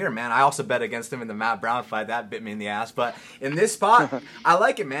against him here, man. I also bet against him in the Matt Brown fight. That bit me in the ass. But in this spot, I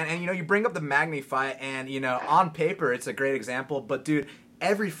like it, man. And, you bring up the Magny fight. And, on paper, it's a great example. But, dude,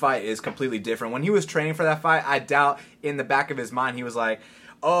 every fight is completely different. When he was training for that fight, I doubt in the back of his mind he was like,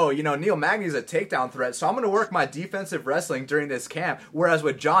 oh, Neil Magny's a takedown threat, so I'm going to work my defensive wrestling during this camp. Whereas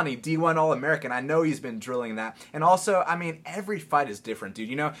with Johnny, D1 All-American, I know he's been drilling that. And also, I mean, every fight is different,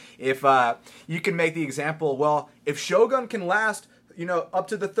 dude. If you can make the example, well, if Shogun can last, up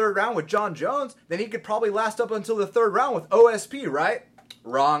to the third round with John Jones, then he could probably last up until the third round with OSP, right?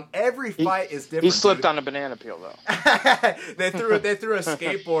 Wrong. Every fight is different. He slipped on a banana peel, though. they threw a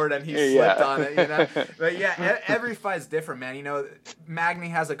skateboard and he slipped on it. But yeah, every fight's different, man. Magny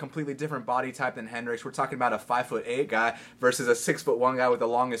has a completely different body type than Hendricks. We're talking about a 5'8" guy versus a 6'1" guy with the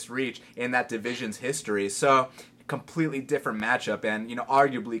longest reach in that division's history. So completely different matchup, and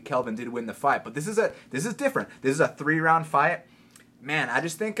arguably Kelvin did win the fight. But this is different. This is a 3-round fight. Man, I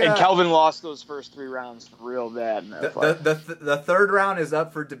just think... and Kelvin lost those first 3 rounds real bad in that fight. The third round is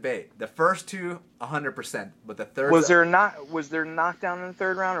up for debate. The first 2, 100%. But the third... Was there knockdown in the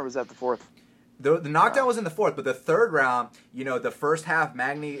third round, or was that the fourth? The knockdown was in the fourth, but the third round, the first half,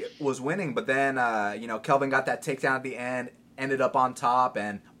 Magny was winning. But then, Kelvin got that takedown at the end, ended up on top,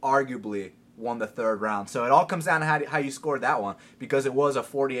 and arguably won the third round. So it all comes down to how you scored that one, because it was a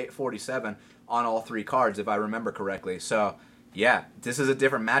 48-47 on all 3 cards, if I remember correctly. So... yeah, this is a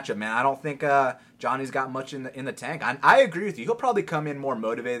different matchup, man. I don't think Johnny's got much in the tank. I agree with you. He'll probably come in more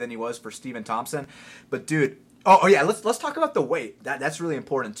motivated than he was for Stephen Thompson. But dude, oh yeah, let's talk about the weight. That's really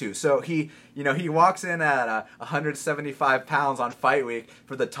important too. So he walks in at 175 pounds on fight week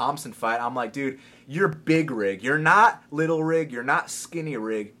for the Thompson fight. I'm like, dude, you're big rig. You're not little rig. You're not skinny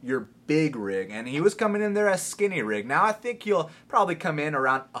rig. You're big rig. And he was coming in there as skinny rig. Now I think he'll probably come in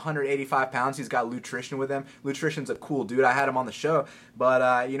around 185 pounds. He's got Lutrition with him. Lutrition's a cool dude. I had him on the show.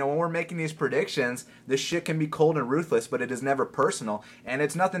 But, when we're making these predictions, this shit can be cold and ruthless, but it is never personal. And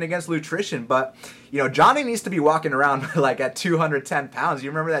it's nothing against Lutrition. But, Johnny needs to be walking around like at 210 pounds. You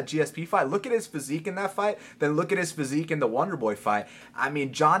remember that GSP fight? Look at his physique in that fight. Then look at his physique in the Wonder Boy fight. I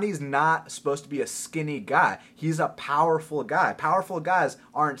mean, Johnny's not supposed to be a skinny guy. He's a powerful guy. Powerful guys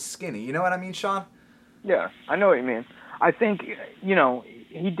aren't skinny. You know what I mean, Sean? Yeah, I know what you mean. I think,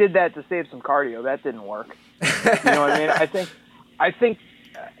 he did that to save some cardio. That didn't work. You know what I mean? I think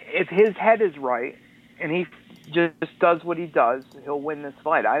if his head is right and he just does what he does, he'll win this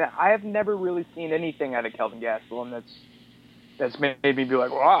fight. I have never really seen anything out of Kelvin Gastelum that's made me be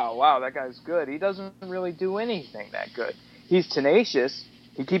like, wow, that guy's good. He doesn't really do anything that good. He's tenacious.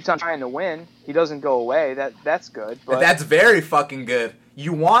 He keeps on trying to win. He doesn't go away. That's good. But that's very fucking good.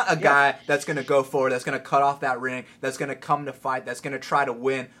 You want a guy that's going to go forward, that's going to cut off that ring, that's going to come to fight, that's going to try to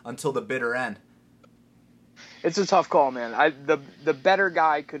win until the bitter end. It's a tough call, man. The better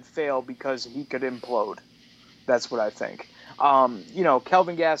guy could fail because he could implode. That's what I think.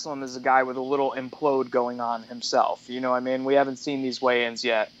 Kelvin Gastelum is a guy with a little implode going on himself. You know what I mean? We haven't seen these weigh-ins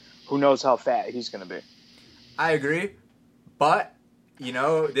yet. Who knows how fat he's going to be. I agree. But,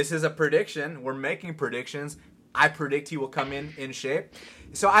 this is a prediction. We're making predictions. I predict he will come in shape.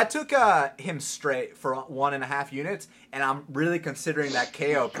 So I took him straight for 1.5 units, and I'm really considering that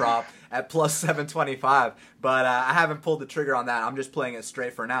KO prop at plus 725. But I haven't pulled the trigger on that. I'm just playing it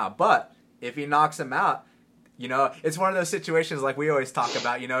straight for now. But if he knocks him out, You know, it's one of those situations like we always talk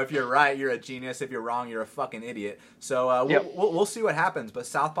about. You know, if you're right, you're a genius. If you're wrong, you're a fucking idiot. So we'll see what happens. But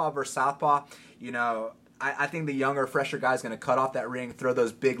southpaw versus southpaw, you know, I think the younger, fresher guy's going to cut off that ring, throw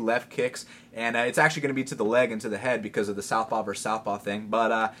those big left kicks, and it's actually going to be to the leg and to the head because of the southpaw versus southpaw thing.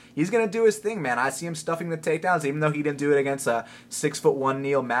 But he's going to do his thing, man. I see him stuffing the takedowns, even though he didn't do it against 6'1"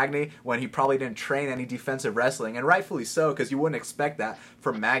 Neil Magny when he probably didn't train any defensive wrestling, and rightfully so because you wouldn't expect that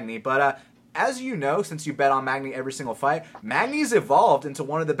from Magny. But as you know, since you bet on Magny every single fight, Magny's evolved into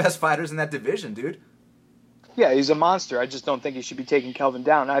one of the best fighters in that division, dude. Yeah, he's a monster. I just don't think he should be taking Kelvin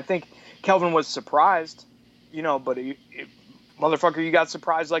down. I think Kelvin was surprised, you know, but motherfucker, you got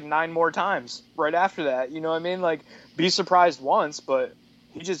surprised like 9 more times right after that. You know what I mean? Like, be surprised once, but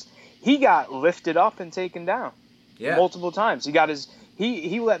he got lifted up and taken down multiple times. He got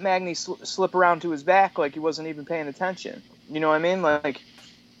he let Magny slip around to his back like he wasn't even paying attention. You know what I mean? Like,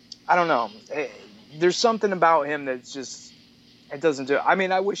 I don't know. There's something about him that's just, it doesn't do it. I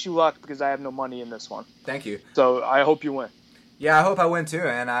mean, I wish you luck because I have no money in this one. Thank you. So I hope you win. Yeah, I hope I win too,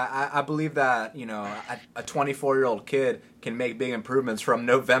 and I believe that, you know, a 24-year-old kid can make big improvements from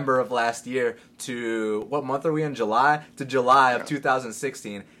November of last year to, what month are we in, July? To July of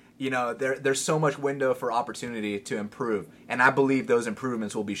 2016. You know, there's so much window for opportunity to improve, and I believe those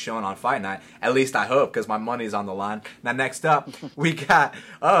improvements will be shown on Fight Night. At least I hope, because my money's on the line. Now, next up, we got,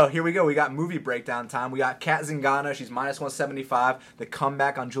 here we go. We got movie breakdown time. We got Kat Zingano. She's minus 175. The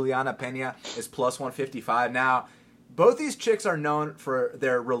comeback on Juliana Pena is plus 155. Now, both these chicks are known for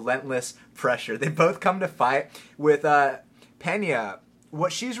their relentless pressure. They both come to fight with Pena.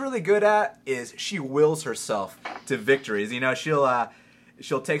 What she's really good at is she wills herself to victories. You know,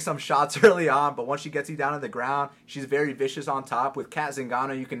 she'll take some shots early on, but once she gets you down to the ground, she's very vicious on top. With Kat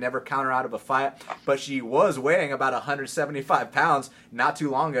Zingano, you can never counter out of a fight, but she was weighing about 175 pounds not too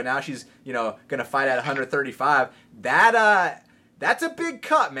long ago. Now she's, you know, going to fight at 135. That's a big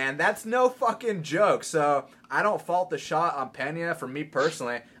cut, man. That's no fucking joke. So I don't fault the shot on Pena. For me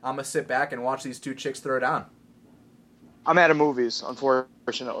personally, I'm going to sit back and watch these two chicks throw down. I'm out of movies,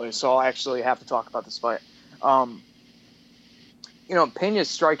 unfortunately, so I'll actually have to talk about this fight. You know, Pena's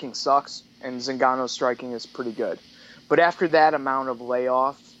striking sucks, and Zingano's striking is pretty good. But after that amount of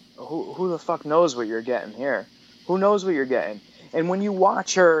layoff, who the fuck knows what you're getting here? Who knows what you're getting? And when you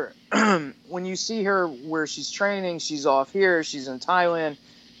watch her, when you see her where she's training, she's off here, she's in Thailand,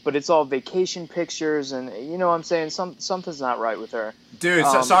 but it's all vacation pictures, and you know what I'm saying? Something's not right with her. Dude,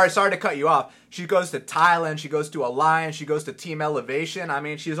 sorry to cut you off. She goes to Thailand, she goes to Alliance, she goes to Team Elevation. I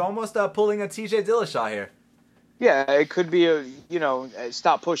mean, she's almost pulling a TJ Dillashaw here. Yeah, it could be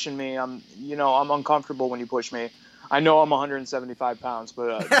stop pushing me. I'm uncomfortable when you push me. I know I'm 175 pounds,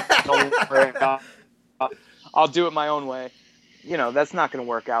 but don't worry. I'll do it my own way. You know, that's not going to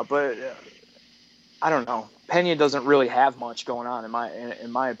work out, but I don't know. Pena doesn't really have much going on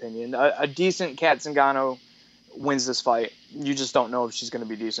in my opinion. A decent Kat Zingano wins this fight. You just don't know if she's going to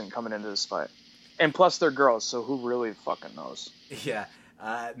be decent coming into this fight. And plus they're girls, so who really fucking knows? Yeah.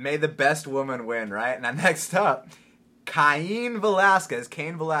 May the best woman win, right? Now next up, Cain Velasquez.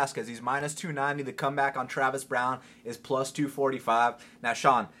 He's minus 290. The comeback on Travis Brown is plus 245. Now,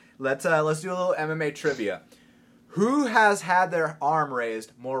 Sean, let's do a little MMA trivia. Who has had their arm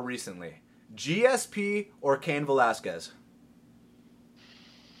raised more recently? GSP or Cain Velasquez?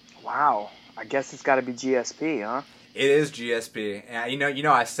 Wow. I guess it's got to be GSP, huh? It is GSP. You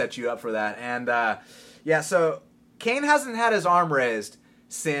know I set you up for that. And, so Cain hasn't had his arm raised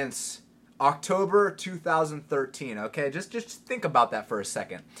since October 2013, okay? Just think about that for a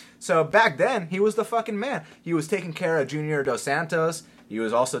second. So back then, he was the fucking man. He was taking care of Junior Dos Santos. He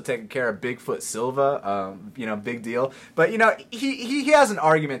was also taking care of Bigfoot Silva, big deal. But, you know, he has an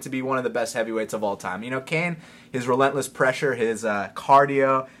argument to be one of the best heavyweights of all time. You know, Cain, his relentless pressure, his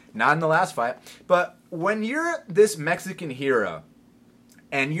cardio, not in the last fight. But when you're this Mexican hero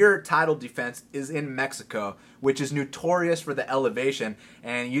and your title defense is in Mexico, which is notorious for the elevation,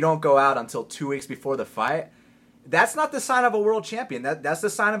 and you don't go out until 2 weeks before the fight, that's not the sign of a world champion. That's the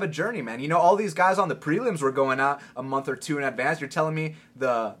sign of a journeyman. You know, all these guys on the prelims were going out a month or two in advance. You're telling me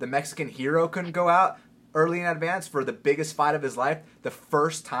the Mexican hero couldn't go out early in advance for the biggest fight of his life? The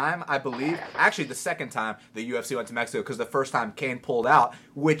first time, I believe, actually the second time the UFC went to Mexico, because the first time Cain pulled out,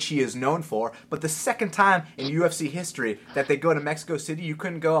 which he is known for, but the second time in UFC history that they go to Mexico City, you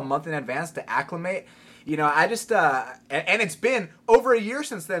couldn't go a month in advance to acclimate. You know, I just, and it's been over a year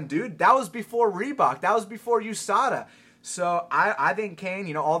since then, dude. That was before Reebok. That was before USADA. So I think Cain,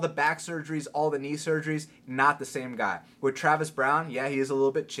 you know, all the back surgeries, all the knee surgeries, not the same guy. With Travis Brown, yeah, he is a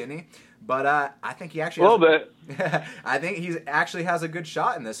little bit chinny, but I think he actually a little bit. I think he actually has a good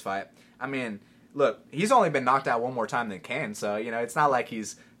shot in this fight. I mean, look, he's only been knocked out one more time than Kane, so, you know, it's not like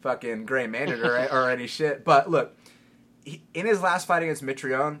he's fucking Gray Maynard or any shit. But look, in his last fight against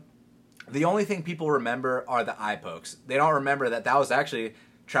Mitrione, the only thing people remember are the eye pokes. They don't remember that was actually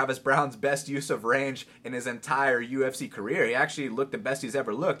Travis Brown's best use of range in his entire UFC career. He actually looked the best he's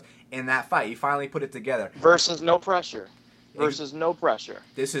ever looked in that fight. He finally put it together. Versus no pressure. No pressure.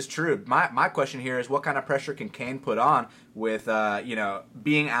 This is true. My question here is, what kind of pressure can Kane put on with,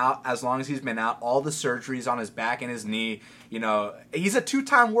 being out as long as he's been out, all the surgeries on his back and his knee? You know, he's a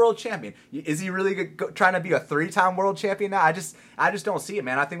 2-time world champion. Is he really trying to be a 3-time world champion now? I just don't see it,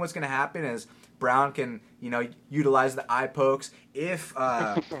 man. I think what's going to happen is Brown can, utilize the eye pokes. If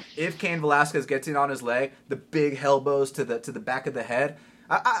Cain Velasquez gets in on his leg, the big elbows to the back of the head.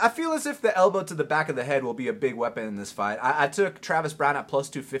 I feel as if the elbow to the back of the head will be a big weapon in this fight. I took Travis Brown at plus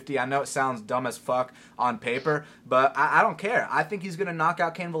 250. I know it sounds dumb as fuck on paper, but I don't care. I think he's going to knock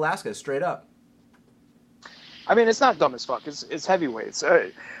out Cain Velasquez straight up. I mean, it's not dumb as fuck. It's heavyweights.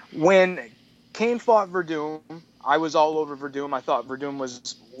 When Cain fought Verdum, I was all over Verdum. I thought Verdum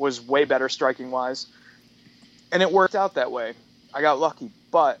was way better striking-wise, and it worked out that way. I got lucky,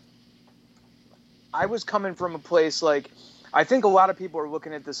 but I was coming from a place like, I think a lot of people are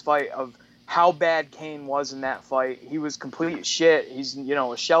looking at this fight of how bad Cain was in that fight. He was complete shit. He's,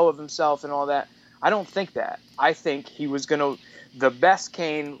 a shell of himself and all that. I don't think that. I think he was the best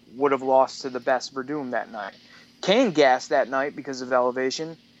Cain would have lost to the best Verdum that night. Cain gassed that night because of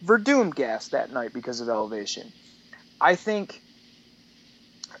elevation. Verdum gassed that night because of elevation. I think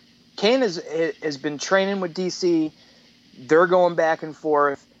Cain has been training with DC. They're going back and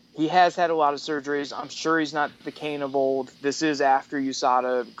forth. He has had a lot of surgeries. I'm sure he's not the Cain of old. This is after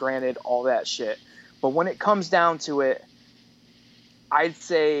USADA, granted, all that shit. But when it comes down to it, I'd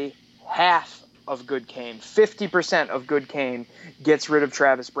say half of good Cain, 50% of good Cain gets rid of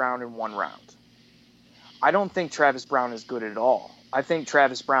Travis Brown in one round. I don't think Travis Brown is good at all. I think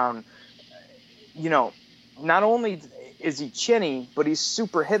Travis Brown, not only is he chinny, but he's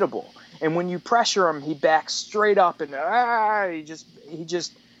super hittable. And when you pressure him, he backs straight up and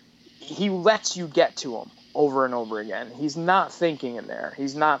he lets you get to him over and over again. He's not thinking in there.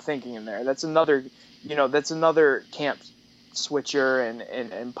 That's another camp switcher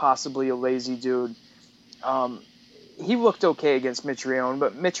and possibly a lazy dude. He looked okay against Mitrione,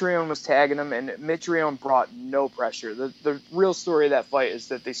 but Mitrione was tagging him, and Mitrione brought no pressure. The real story of that fight is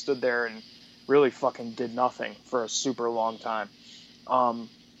that they stood there and really fucking did nothing for a super long time.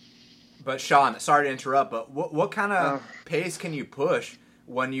 But Sean, sorry to interrupt, but what kind of pace can you push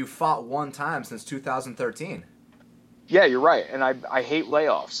when you fought one time since 2013? Yeah, you're right, and I hate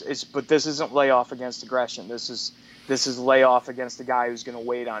layoffs. But this isn't layoff against aggression. This is layoff against the guy who's going to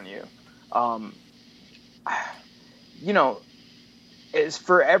wait on you. As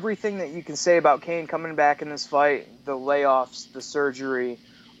for everything that you can say about Cain coming back in this fight, the layoffs, the surgery,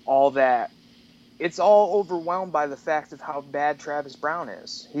 all that, it's all overwhelmed by the fact of how bad Travis Brown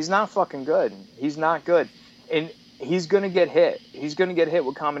is. He's not fucking good. He's not good. And he's going to get hit. He's going to get hit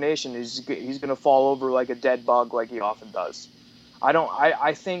with combination. He's going to fall over like a dead bug like he often does.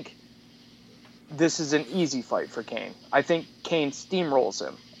 I think this is an easy fight for Cain. I think Cain steamrolls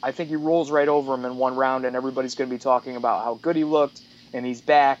him. I think he rolls right over him in one round, and everybody's going to be talking about how good he looked, and he's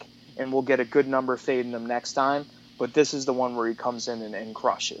back, and we'll get a good number fading him next time. But this is the one where he comes in and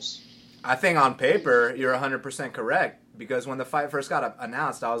crushes. I think on paper, you're 100% correct, because when the fight first got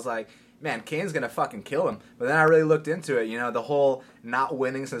announced, I was like, man, Cain's going to fucking kill him. But then I really looked into it, the whole not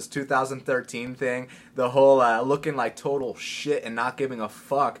winning since 2013 thing, the whole looking like total shit and not giving a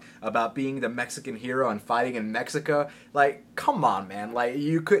fuck about being the Mexican hero and fighting in Mexico. Like, come on, man. Like,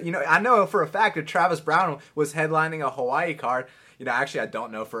 you could, I know for a fact that Travis Brown was headlining a Hawaii card. Actually, I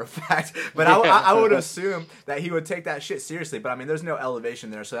don't know for a fact, but I would assume that he would take that shit seriously. But, I mean, there's no elevation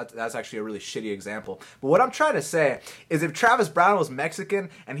there, so that's actually a really shitty example. But what I'm trying to say is if Travis Brown was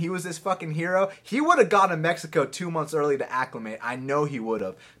Mexican and he was this fucking hero, he would have gone to Mexico 2 months early to acclimate. I know he would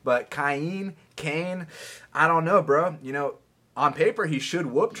have. But Cain, I don't know, bro. On paper, he should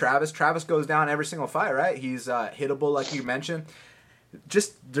whoop Travis. Travis goes down every single fight, right? He's hittable, like you mentioned.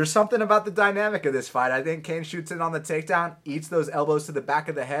 Just, there's something about the dynamic of this fight. I think Cain shoots in on the takedown, eats those elbows to the back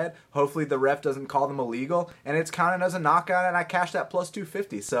of the head. Hopefully the ref doesn't call them illegal, and it's counted as a knockout, and I cashed that plus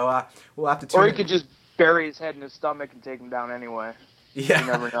 250. So we'll have to tune in. Or he could just bury his head in his stomach and take him down anyway. Yeah. You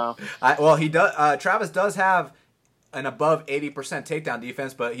never know. He does. Travis does have an above 80% takedown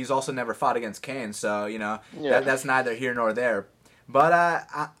defense, but he's also never fought against Cain, so, that's neither here nor there. But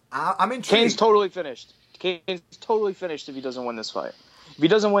I'm intrigued. Cain's totally finished. Cain's totally finished if he doesn't win this fight. If he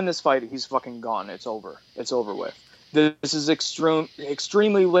doesn't win this fight, he's fucking gone. It's over. It's over with. This is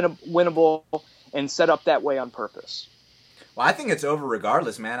extremely winnable, and set up that way on purpose. Well, I think it's over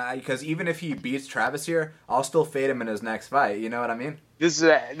regardless, man. Because even if he beats Travis here, I'll still fade him in his next fight. You know what I mean? This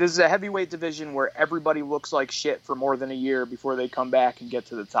is a heavyweight division where everybody looks like shit for more than a year before they come back and get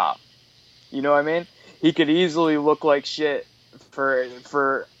to the top. You know what I mean? He could easily look like shit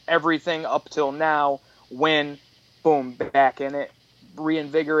for everything up till now. Win, boom, back in it,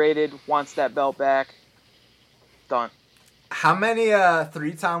 reinvigorated, wants that belt back. Done. How many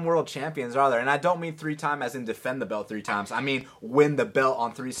 3-time world champions are there? And I don't mean 3-time as in defend the belt 3 times. I mean win the belt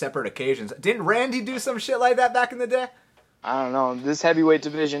on 3 separate occasions. Didn't Randy do some shit like that back in the day? I don't know. This heavyweight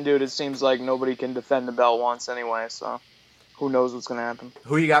division, dude, it seems like nobody can defend the belt once anyway, so who knows what's going to happen.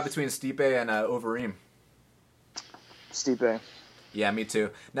 Who you got between Stipe and Overeem? Stipe. Yeah, me too.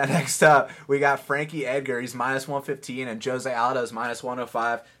 Now, next up, we got Frankie Edgar. He's minus 115, and Jose Aldo's minus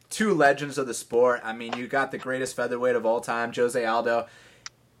 105. 2 legends of the sport. I mean, you got the greatest featherweight of all time, Jose Aldo,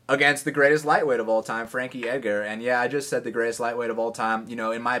 against the greatest lightweight of all time, Frankie Edgar. And yeah, I just said the greatest lightweight of all time. You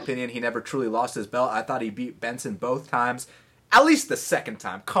know, in my opinion, he never truly lost his belt. I thought he beat Benson both times. At least the second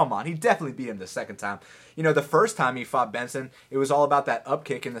time. Come on, he definitely beat him the second time. You know, the first time he fought Benson, it was all about that up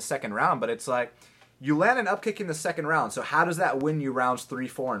kick in the second round. But it's like, you land an up kick in the second round, so how does that win you rounds 3,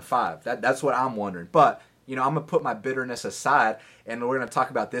 4, and 5? That's what I'm wondering. But you know, I'm going to put my bitterness aside, and we're going to talk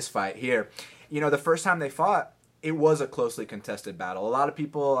about this fight here. You know, the first time they fought, it was a closely contested battle. A lot of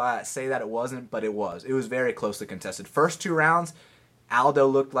people say that it wasn't, but it was. It was very closely contested. First 2 rounds, Aldo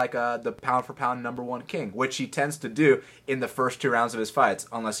looked like the pound-for-pound #1 king, which he tends to do in the first 2 rounds of his fights,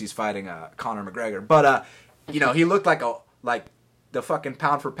 unless he's fighting Conor McGregor. But, you know, he looked like the fucking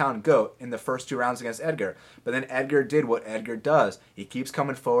pound-for-pound GOAT in the first 2 rounds against Edgar. But then Edgar did what Edgar does. He keeps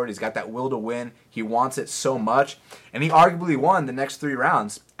coming forward. He's got that will to win. He wants it so much. And he arguably won the next 3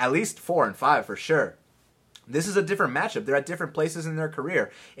 rounds, at least 4 and 5 for sure. This is a different matchup. They're at different places in their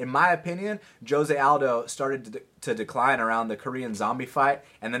career. In my opinion, Jose Aldo started to decline around the Korean Zombie fight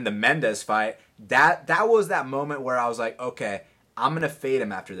and then the Mendes fight. That was that moment where I was like, okay, I'm going to fade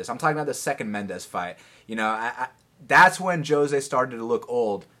him after this. I'm talking about the second Mendes fight. You know, that's when Jose started to look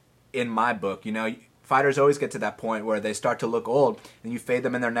old in my book. You know, fighters always get to that point where they start to look old and you fade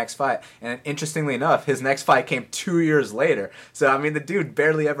them in their next fight. And interestingly enough, his next fight came 2 years later. So, I mean, the dude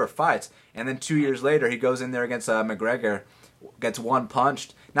barely ever fights. And then 2 years later, he goes in there against McGregor, gets 1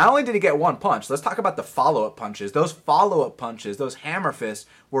 punched. Not only did he get 1 punch, let's talk about the follow-up punches. Those follow-up punches, those hammer fists,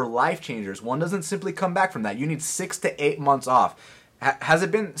 were life changers. One doesn't simply come back from that. You need 6 to 8 months off. Has it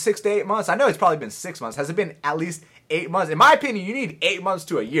been 6 to 8 months? I know it's probably been 6 months. Has it been at least 8 months? In my opinion, you need 8 months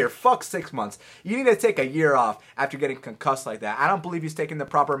to a year. Fuck 6 months. You need to take a year off after getting concussed like that. I don't believe he's taking the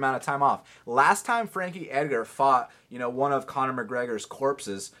proper amount of time off. Last time Frankie Edgar fought, you know, one of Conor McGregor's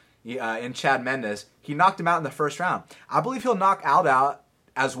corpses in Chad Mendes, he knocked him out in the first round. I believe he'll knock Aldo out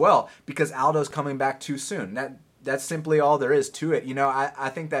as well because Aldo's coming back too soon. That's simply all there is to it. You know, I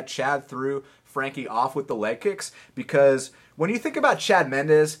think that Chad threw Frankie off with the leg kicks because when you think about Chad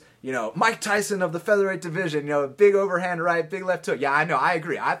Mendes, you know, Mike Tyson of the featherweight division, you know, big overhand right, big left hook. Yeah, I know, I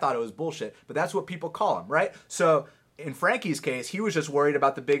agree. I thought it was bullshit, but that's what people call him, right? So in Frankie's case, he was just worried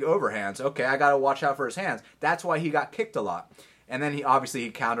about the big overhands. Okay, I got to watch out for his hands. That's why he got kicked a lot. And then he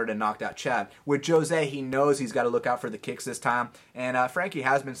countered and knocked out Chad. With Jose, he knows he's got to look out for the kicks this time. And Frankie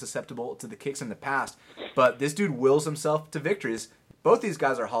has been susceptible to the kicks in the past. But this dude wills himself to victories. Both these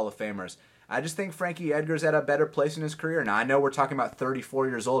guys are Hall of Famers. I just think Frankie Edgar's at a better place in his career. Now, I know we're talking about 34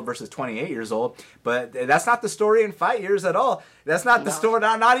 years old versus 28 years old, but that's not the story in fight years at all. That's not the story,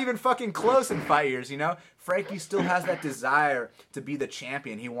 not even fucking close in fight years, you know? Frankie still has that desire to be the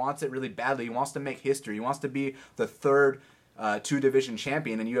champion. He wants it really badly. He wants to make history. He wants to be the third 2-division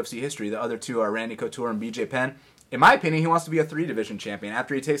champion in UFC history. The other 2 are Randy Couture and BJ Penn. In my opinion, he wants to be a 3-division champion.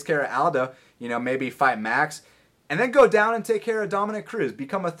 After he takes care of Aldo, you know, maybe fight Max, and then go down and take care of Dominic Cruz,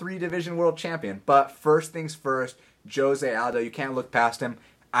 become a 3-division world champion. But first things first, Jose Aldo, you can't look past him.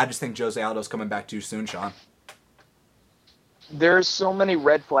 I just think Jose Aldo's coming back too soon, Sean. There's so many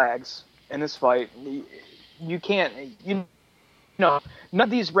red flags in this fight. You can't, you know, none of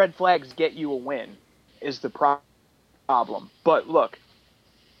these red flags get you a win is the problem. But look,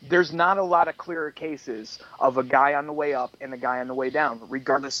 there's not a lot of clearer cases of a guy on the way up and a guy on the way down,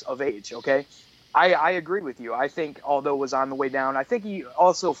 regardless of age, okay? I agree with you. I think Aldo was on the way down. I think he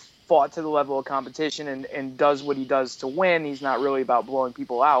also fought to the level of competition and does what he does to win. He's not really about blowing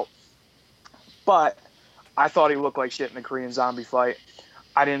people out. But I thought he looked like shit in the Korean Zombie fight.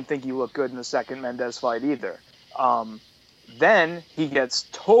 I didn't think he looked good in the second Mendes fight either. Then he gets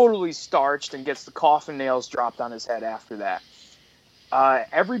totally starched and gets the coffin nails dropped on his head after that.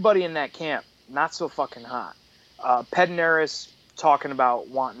 Everybody in that camp, not so fucking hot. Pedinaris talking about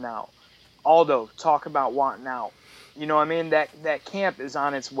wanting out. Aldo, talk about wanting out. You know what I mean? That camp is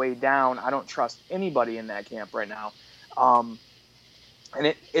on its way down. I don't trust anybody in that camp right now.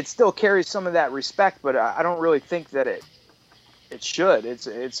 And it still carries some of that respect, but I don't really think that it should.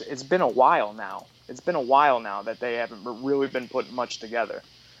 It's been a while now. It's been a while now that they haven't really been putting much together.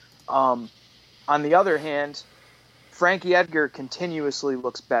 On the other hand, Frankie Edgar continuously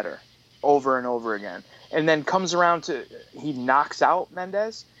looks better over and over again. And then comes around to, he knocks out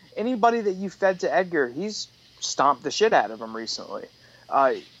Mendes. Anybody that you fed to Edgar, he's stomped the shit out of him recently.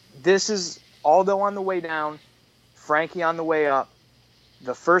 This is Aldo on the way down, Frankie on the way up.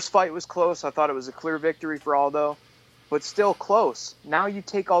 The first fight was close. I thought it was a clear victory for Aldo, but still close. Now you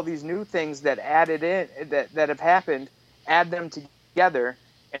take all these new things that added in, that have happened, add them together,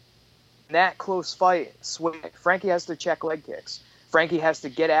 and that close fight, Frankie has to check leg kicks. Frankie has to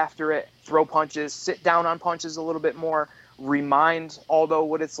get after it, throw punches, sit down on punches a little bit more, remind Aldo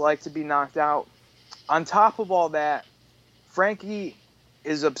what it's like to be knocked out. On top of all that, Frankie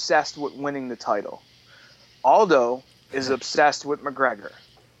is obsessed with winning the title. Aldo is obsessed with McGregor.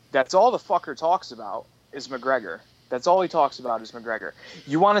 That's all the fucker talks about is McGregor. That's all he talks about is McGregor.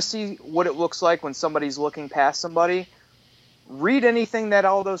 You want to see what it looks like when somebody's looking past somebody? Read anything that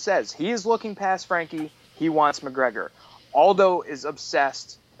Aldo says. He is looking past Frankie. He wants McGregor. Aldo is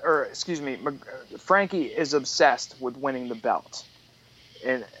obsessed, Frankie is obsessed with winning the belt.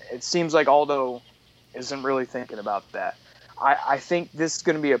 And it seems like Aldo isn't really thinking about that. I think this is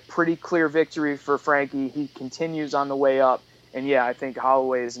going to be a pretty clear victory for Frankie. He continues on the way up. And yeah, I think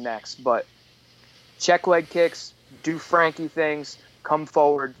Holloway is next. But check leg kicks, do Frankie things, come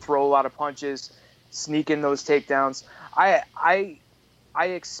forward, throw a lot of punches, sneak in those takedowns. I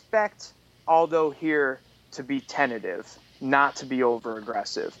expect Aldo here to be tentative, not to be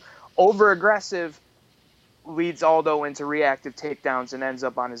over-aggressive. Over-aggressive leads Aldo into reactive takedowns and ends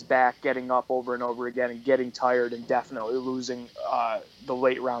up on his back, getting up over and over again and getting tired and definitely losing the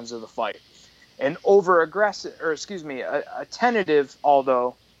late rounds of the fight. And a tentative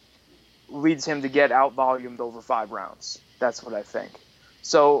Aldo leads him to get out-volumed over 5 rounds. That's what I think.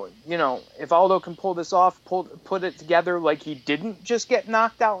 So, if Aldo can pull this off, put it together like he didn't just get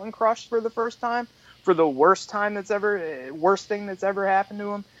knocked out and crushed for the first time, for the worst thing that's ever happened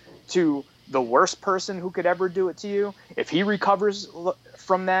to him, to the worst person who could ever do it to you, if he recovers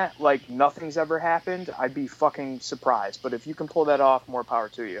from that like nothing's ever happened, I'd be fucking surprised. But if you can pull that off, more power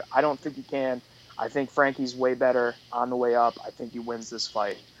to you. I don't think you can. I think Frankie's way better on the way up. I think he wins this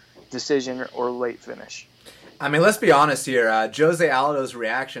fight. Decision or late finish. I mean, let's be honest here. Jose Aldo's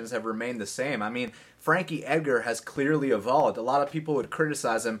reactions have remained the same. I mean, Frankie Edgar has clearly evolved. A lot of people would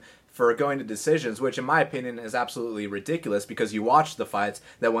criticize him for going to decisions, which in my opinion is absolutely ridiculous because you watched the fights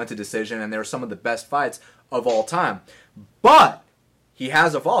that went to decision and they were some of the best fights of all time. But he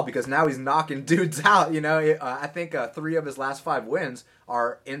has evolved because now he's knocking dudes out. I think 3 of his last 5 wins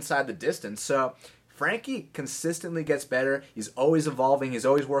are inside the distance. So Frankie consistently gets better. He's always evolving. He's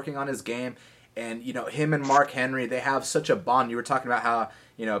always working on his game. And, him and Mark Henry, they have such a bond. You were talking about how,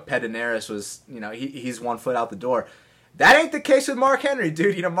 Pederneiras was, he's 1 foot out the door. That ain't the case with Mark Henry,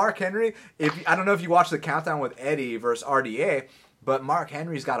 dude. Mark Henry, I don't know if you watched the countdown with Eddie versus RDA, but Mark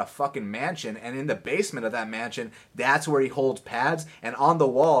Henry's got a fucking mansion, and in the basement of that mansion, that's where he holds pads, and on the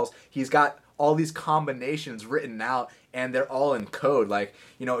walls, he's got all these combinations written out, and they're all in code. Like,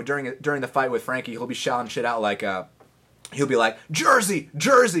 during the fight with Frankie, he'll be shouting shit out like, he'll be like, Jersey,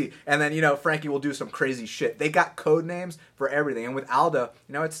 Jersey, and then, Frankie will do some crazy shit. They got code names for everything. And with Aldo,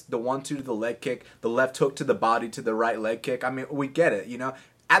 it's the 1-2 to the leg kick, the left hook to the body to the right leg kick. I mean, we get it,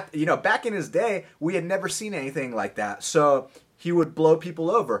 back in his day, we had never seen anything like that. So he would blow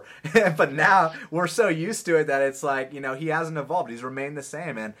people over. But now we're so used to it that it's like, he hasn't evolved. He's remained the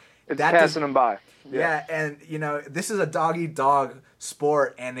same. And it's passing him by. Yeah, and, this is a dog-eat-dog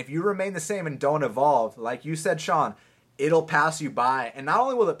sport. And if you remain the same and don't evolve, like you said, Sean, it'll pass you by. And not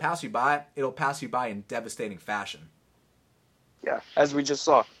only will it pass you by, it'll pass you by in devastating fashion. Yeah, as we just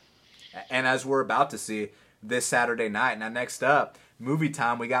saw. And as we're about to see this Saturday night. Now, next up, movie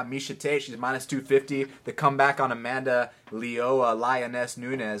time. We got Miesha Tate. She's minus 250. The comeback on Amanda Lioness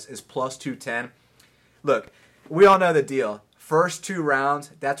Nunes is plus 210. Look, we all know the deal. First 2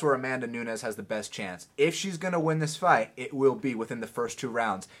 rounds, that's where Amanda Nunes has the best chance. If she's going to win this fight, it will be within the first 2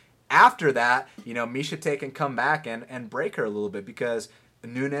 rounds. After that, Miesha Tate can come back and break her a little bit because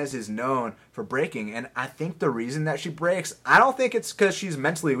Nunes is known for breaking. And I think the reason that she breaks, I don't think it's because she's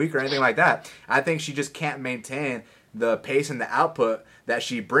mentally weak or anything like that. I think she just can't maintain the pace and the output that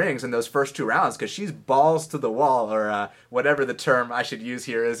she brings in those first 2 rounds because she's balls to the wall, or whatever the term I should use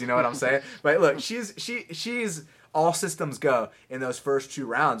here is, you know what I'm saying? But look, she's all systems go in those first 2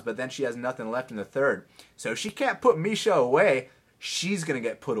 rounds, but then she has nothing left in the third. So if she can't put Misha away, she's going to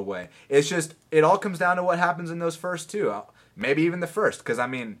get put away. It's just, it all comes down to what happens in those first 2. Maybe even the first, because, I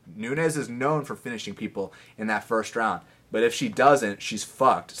mean, Nunes is known for finishing people in that first round. But if she doesn't, she's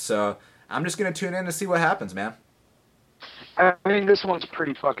fucked. So I'm just going to tune in to see what happens, man. I mean, this one's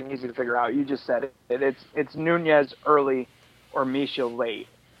pretty fucking easy to figure out. You just said it. It's Nunes early or Misha late.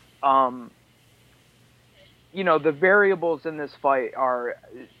 You know, the variables in this fight are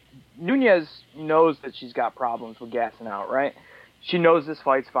Nunes knows that she's got problems with gassing out, right? She knows this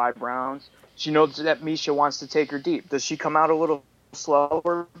fight's 5 rounds. She knows that Misha wants to take her deep. Does she come out a little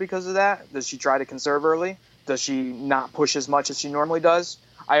slower because of that? Does she try to conserve early? Does she not push as much as she normally does?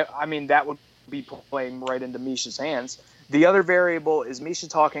 I mean, that would be playing right into Misha's hands. The other variable is Misha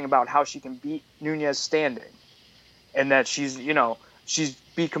talking about how she can beat Nunes standing, and that she's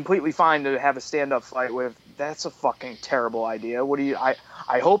be completely fine to have a stand-up fight with. That's a fucking terrible idea. What do you? I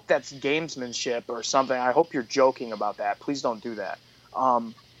hope that's gamesmanship or something. I hope you're joking about that. Please don't do that.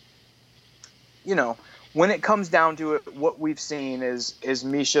 You know, when it comes down to it, what we've seen is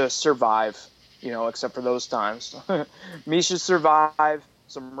Misha survive. You know, except for those times, Misha survive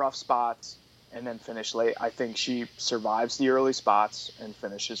some rough spots and then finish late. I think she survives the early spots and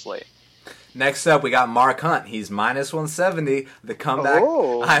finishes late. Next up, we got Mark Hunt. He's minus 170. The comeback.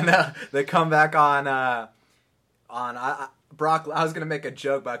 Oh. I know the comeback on Brock. I was gonna make a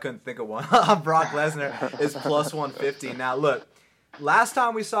joke, but I couldn't think of one. Brock Lesnar is plus 150. Now look, last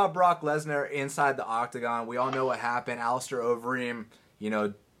time we saw Brock Lesnar inside the octagon, we all know what happened. Alistair Overeem, you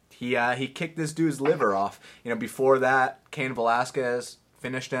know, he kicked this dude's liver off. You know, before that, Cain Velasquez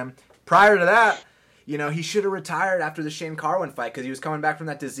finished him. Prior to that, you know, he should have retired after the Shane Carwin fight because he was coming back from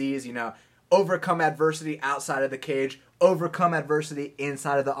that disease, you know, overcome adversity outside of the cage, overcome adversity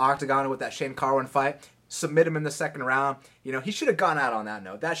inside of the octagon with that Shane Carwin fight, submit him in the second round. You know, he should have gone out on that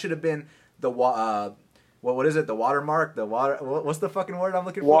note. That should have been the, what is it, the watermark? What's the fucking word I'm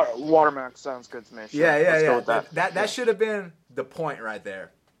looking for? Watermark sounds good to me. Sure. Yeah. Go with that. That should have been the point right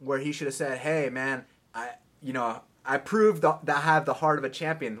there, where he should have said, hey, man, I proved that I have the heart of a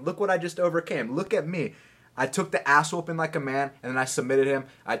champion. Look what I just overcame. Look at me. I took the ass whooping like a man, and then I submitted him.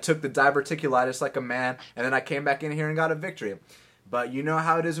 I took the diverticulitis like a man, and then I came back in here and got a victory. But you know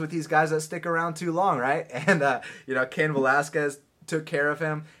how it is with these guys that stick around too long, right? And, Cain Velasquez took care of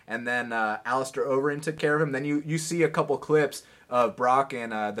him, and then Alistair Overeem took care of him. Then you see a couple clips of Brock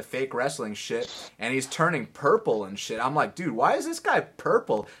and the fake wrestling shit, and he's turning purple and shit. I'm like, dude, why is this guy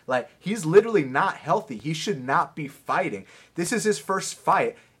purple? Like, he's literally not healthy. He should not be fighting. This is his first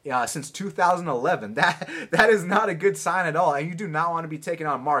fight since 2011. That is not a good sign at all, and you do not want to be taking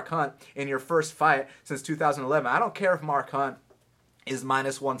on Mark Hunt in your first fight since 2011. I don't care if Mark Hunt is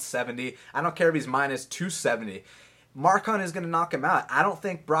minus 170. I don't care if he's minus 270. Mark Hunt is going to knock him out. I don't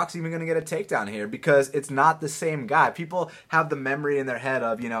think Brock's even going to get a takedown here because it's not the same guy. People have the memory in their head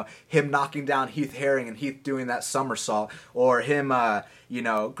of, him knocking down Heath Herring and Heath doing that somersault, or him, ground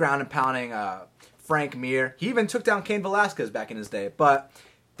and pounding Frank Mir. He even took down Cain Velasquez back in his day. But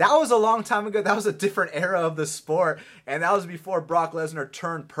that was a long time ago. That was a different era of the sport. And that was before Brock Lesnar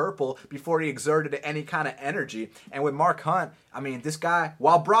turned purple, before he exerted any kind of energy. And with Mark Hunt, I mean, this guy,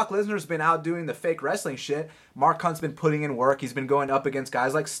 while Brock Lesnar's been out doing the fake wrestling shit, Mark Hunt's been putting in work. He's been going up against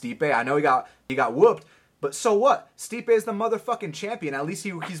guys like Stipe. I know he got whooped, but so what? Stipe is the motherfucking champion. At least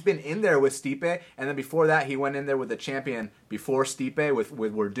he's been in there with Stipe, and then before that, he went in there with the champion before Stipe with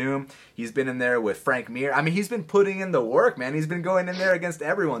Werdum. He's been in there with Frank Mir. I mean, he's been putting in the work, man. He's been going in there against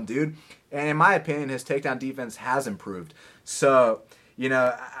everyone, dude. And in my opinion, his takedown defense has improved. So,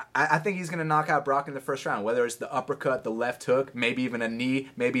 I think he's going to knock out Brock in the first round, whether it's the uppercut, the left hook, maybe even a knee,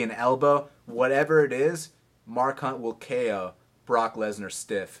 maybe an elbow. Whatever it is, Mark Hunt will KO Brock Lesnar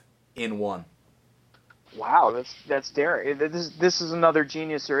stiff in one. Wow, that's daring. This is another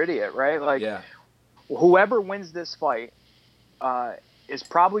genius or idiot, right? Like, yeah. Whoever wins this fight is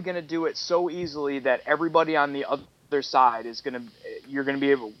probably going to do it so easily that everybody on the other side you're going to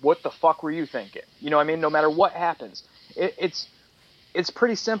be able, what the fuck were you thinking? You know what I mean? No matter what happens. It's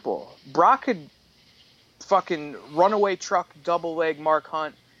pretty simple. Brock could fucking runaway truck, double leg Mark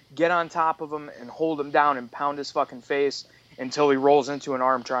Hunt, get on top of him and hold him down and pound his fucking face until he rolls into an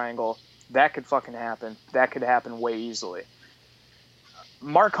arm triangle. That could fucking happen. That could happen way easily.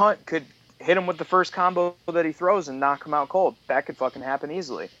 Mark Hunt could hit him with the first combo that he throws and knock him out cold. That could fucking happen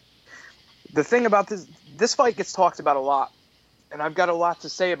easily. The thing about this fight gets talked about a lot, and I've got a lot to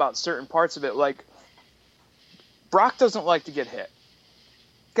say about certain parts of it. Like, Brock doesn't like to get hit.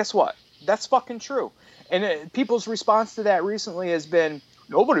 Guess what? That's fucking true. And people's response to that recently has been,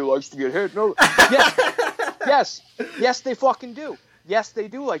 nobody likes to get hit. No. Yeah. Yes, they fucking do. Yes, they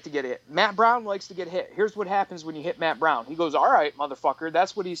do like to get hit. Matt Brown likes to get hit. Here's what happens when you hit Matt Brown. He goes, all right, motherfucker.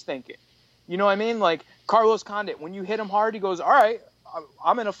 That's what he's thinking. You know what I mean? Like Carlos Condit, when you hit him hard, he goes, all right,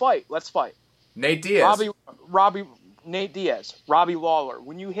 I'm in a fight. Let's fight. Nate Diaz. Nate Diaz. Robbie Lawler.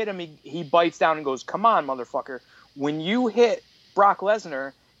 When you hit him, he bites down and goes, come on, motherfucker. When you hit Brock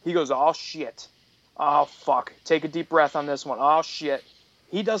Lesnar, he goes, oh, shit. Oh, fuck. Take a deep breath on this one. Oh, shit.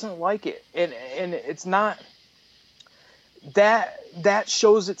 He doesn't like it. And it's not... That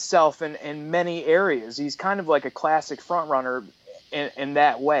shows itself in many areas. He's kind of like a classic front runner in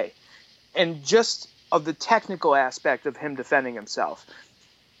that way. And just of the technical aspect of him defending himself,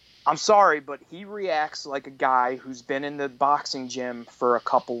 I'm sorry, but he reacts like a guy who's been in the boxing gym for a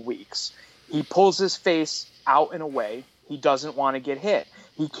couple weeks. He pulls his face out and away. He doesn't want to get hit.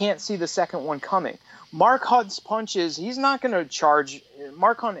 He can't see the second one coming. Mark Hunt's punches, he's not going to charge.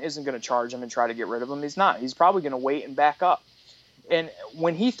 Mark Hunt isn't going to charge him and try to get rid of him. He's not. He's probably going to wait and back up. And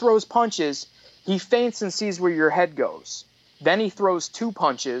when he throws punches, he feints and sees where your head goes. Then he throws 2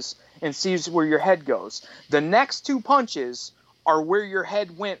 punches and sees where your head goes. The next 2 punches are where your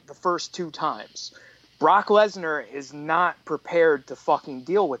head went the first 2 times. Brock Lesnar is not prepared to fucking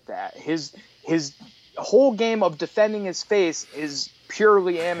deal with that. His whole game of defending his face is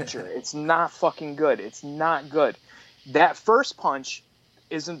purely amateur. It's not fucking good. It's not good. That first punch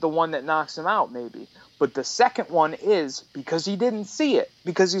isn't the one that knocks him out, maybe. But the second one is, because he didn't see it.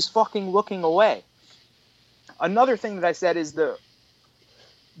 Because he's fucking looking away. Another thing that I said is the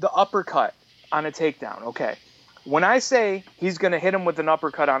uppercut on a takedown. Okay. When I say he's going to hit him with an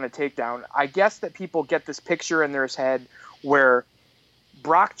uppercut on a takedown, I guess that people get this picture in their head where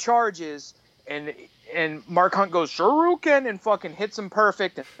Brock charges and Mark Hunt goes Shuriken and fucking hits him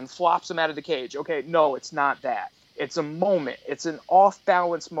perfect and flops him out of the cage. Okay, no, it's not that. It's a moment. It's an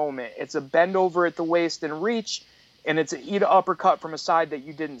off-balance moment. It's a bend over at the waist and reach, and it's an eat uppercut from a side that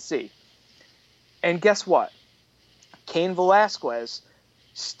you didn't see. And guess what? Cain Velasquez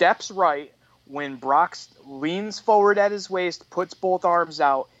steps right when Brock leans forward at his waist, puts both arms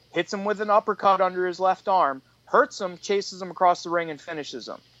out, hits him with an uppercut under his left arm, hurts him, chases him across the ring, and finishes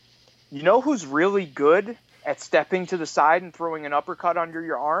him. You know who's really good at stepping to the side and throwing an uppercut under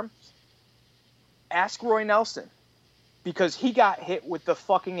your arm? Ask Roy Nelson. Because he got hit with the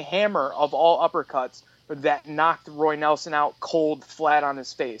fucking hammer of all uppercuts that knocked Roy Nelson out cold, flat on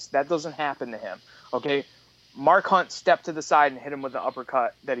his face. That doesn't happen to him. Okay? Mark Hunt stepped to the side and hit him with an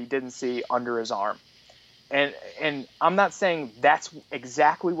uppercut that he didn't see under his arm. And I'm not saying that's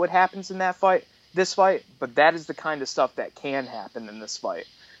exactly what happens in this fight, but that is the kind of stuff that can happen in this fight.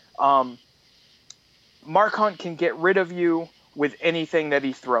 Mark Hunt can get rid of you with anything that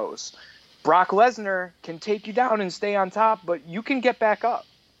he throws. Brock Lesnar can take you down and stay on top, but you can get back up.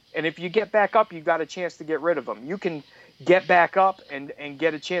 And if you get back up, you've got a chance to get rid of him. You can get back up and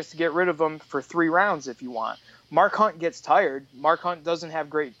get a chance to get rid of him for 3 rounds if you want. Mark Hunt gets tired. Mark Hunt doesn't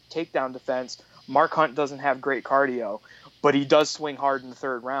have great takedown defense. Mark Hunt doesn't have great cardio, but he does swing hard in the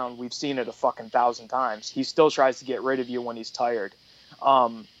 3rd round. We've seen it a fucking 1,000 times. He still tries to get rid of you when he's tired.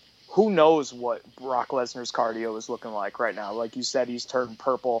 Who knows what Brock Lesnar's cardio is looking like right now? Like you said, he's turned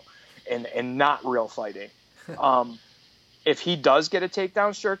purple and not real fighting. If he does get a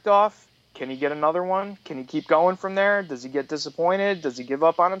takedown shirked off, can he get another one? Can he keep going from there? Does he get disappointed? Does he give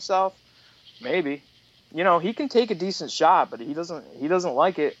up on himself? Maybe. You know, he can take a decent shot, but he doesn't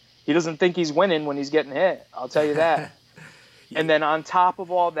like it. He doesn't think he's winning when he's getting hit. I'll tell you that. And then on top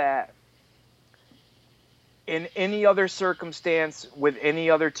of all that, in any other circumstance with any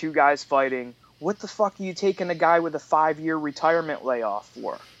other 2 guys fighting, what the fuck are you taking a guy with a 5-year retirement layoff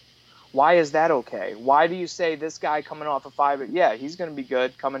for? Why is that okay? Why do you say this guy coming off a 5? Yeah, he's going to be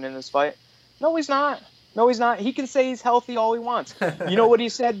good coming in this fight. No, he's not. No, he's not. He can say he's healthy all he wants. You know what he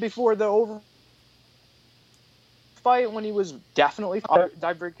said before the over fight when he was definitely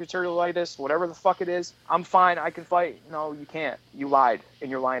diverticulitis, whatever the fuck it is? I'm fine. I can fight. No, you can't. You lied, and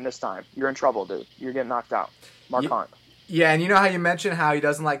you're lying this time. You're in trouble, dude. You're getting knocked out. Mark Hunt. Yeah, and you know how you mentioned how he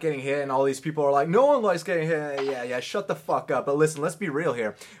doesn't like getting hit, and all these people are like, no one likes getting hit. Yeah, shut the fuck up. But listen, let's be real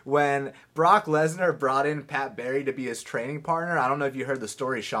here. When Brock Lesnar brought in Pat Barry to be his training partner, I don't know if you heard the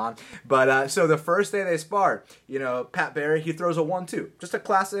story, Sean, but so the first day they sparred, you know, Pat Barry, he throws a 1-2. Just a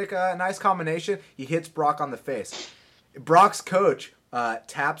classic, nice combination. He hits Brock on the face. Brock's coach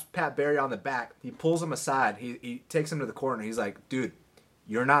taps Pat Barry on the back. He pulls him aside. He takes him to the corner. He's like, dude,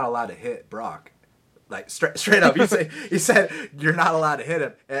 you're not allowed to hit Brock. Like straight up, he said you're not allowed to hit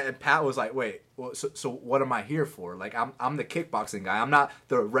him, and Pat was like, wait, so what am I here for? Like, I'm the kickboxing guy. I'm not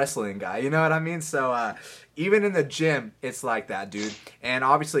the wrestling guy. You know what I mean? So even in the gym, it's like that, dude. And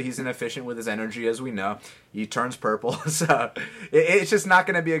obviously, he's inefficient with his energy, as we know. He turns purple, so it's just not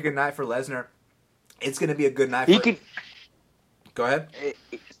going to be a good night for Lesnar. It's going to be a good night. Go ahead.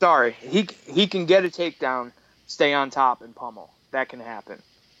 Sorry, he can get a takedown, stay on top, and pummel. That can happen.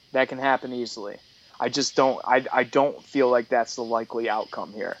 That can happen easily. I just don't. I don't feel like that's the likely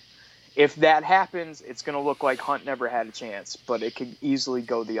outcome here. If that happens, it's going to look like Hunt never had a chance, but it could easily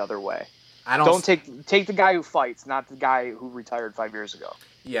go the other way. Don't take the guy who fights, not the guy who retired 5 years ago.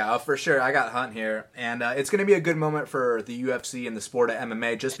 Yeah, for sure. I got Hunt here, and it's going to be a good moment for the UFC and the sport of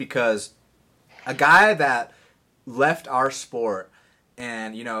MMA, just because a guy that left our sport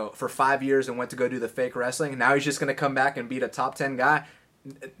and, you know, for 5 years and went to go do the fake wrestling, now he's just going to come back and beat a top 10 guy.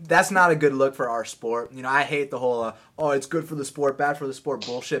 That's not a good look for our sport. You know, I hate the whole, it's good for the sport, bad for the sport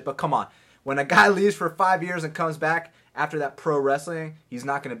bullshit. But come on. When a guy leaves for 5 years and comes back after that pro wrestling, he's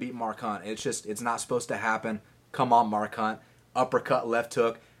not going to beat Mark Hunt. It's not supposed to happen. Come on, Mark Hunt. Uppercut, left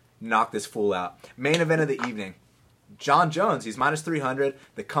hook, knock this fool out. Main event of the evening. Jon Jones, he's minus 300.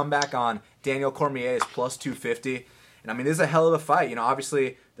 The comeback on Daniel Cormier is plus 250. And I mean, this is a hell of a fight. You know,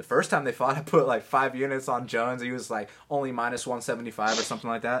 obviously, the first time they fought, I put like 5 units on Jones. He was like only minus 175 or something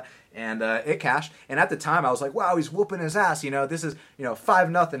like that. And it cashed. And at the time, I was like, wow, he's whooping his ass. You know, this is, 5-0,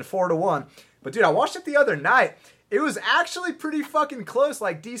 4-1. But dude, I watched it the other night. It was actually pretty fucking close.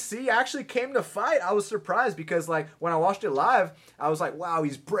 Like, DC actually came to fight. I was surprised because, like, when I watched it live, I was like, wow,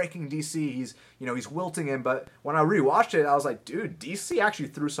 he's breaking DC. He's wilting him. But when I rewatched it, I was like, dude, DC actually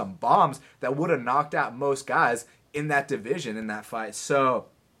threw some bombs that would have knocked out most guys in that division, in that fight. So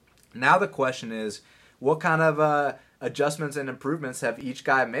now the question is, what kind of adjustments and improvements have each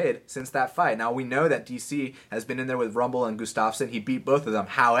guy made since that fight? Now, we know that DC has been in there with Rumble and Gustafsson. He beat both of them.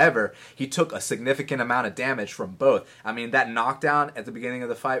 However, he took a significant amount of damage from both. I mean, that knockdown at the beginning of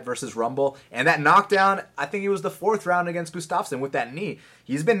the fight versus Rumble, and that knockdown, I think it was the 4th round against Gustafsson with that knee.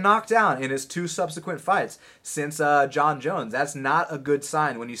 He's been knocked down in his 2 subsequent fights since Jon Jones. That's not a good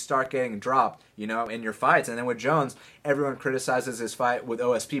sign when you start getting dropped, in your fights. And then with Jones, everyone criticizes his fight with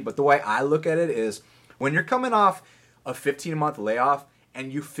OSP. But the way I look at it is, when you're coming off a 15-month layoff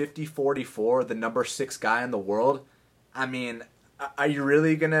and you 50-44, the number 6 guy in the world, I mean, are you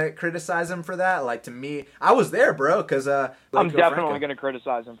really going to criticize him for that? Like, to me, I was there, bro, because I'm definitely going to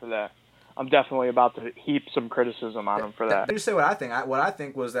criticize him for that. I'm definitely about to heap some criticism on him for that. Let me just say what I think. What I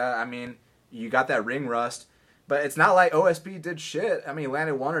think was that, I mean, you got that ring rust, but it's not like OSP did shit. I mean, he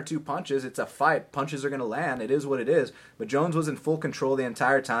landed 1 or 2 punches. It's a fight. Punches are going to land. It is what it is. But Jones was in full control the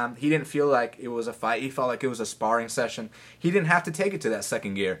entire time. He didn't feel like it was a fight. He felt like it was a sparring session. He didn't have to take it to that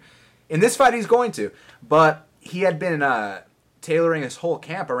second gear. In this fight, he's going to. But he had been tailoring his whole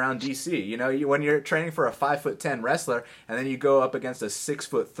camp around DC. When you're training for a 5'10" wrestler, and then you go up against a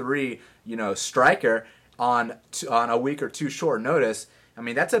 6'3", striker on a week or 2 short notice, I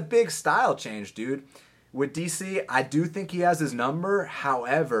mean, that's a big style change, dude. With DC, I do think he has his number.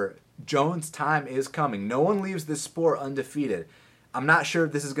 However, Jones' time is coming. No one leaves this sport undefeated. I'm not sure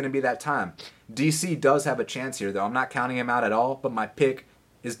if this is going to be that time. DC does have a chance here, though. I'm not counting him out at all, but my pick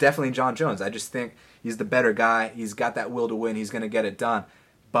is definitely Jon Jones. I just think he's the better guy. He's got that will to win. He's going to get it done.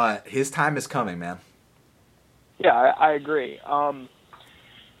 But his time is coming, man. Yeah, I agree. I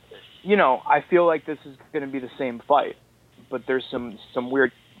feel like this is going to be the same fight, but there's some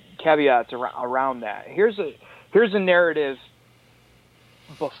weird caveats around that. Here's a narrative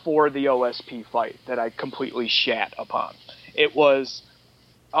before the OSP fight that I completely shat upon. It was,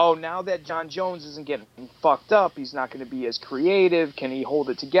 now that Jon Jones isn't getting fucked up, he's not going to be as creative. Can he hold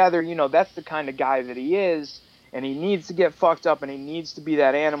it together? That's the kind of guy that he is, and he needs to get fucked up, and he needs to be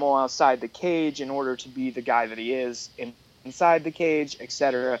that animal outside the cage in order to be the guy that he is inside the cage,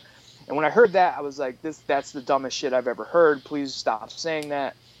 etc. And when I heard that, I was like, that's the dumbest shit I've ever heard. Please stop saying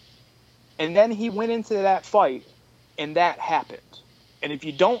that. And then he went into that fight, and that happened. And if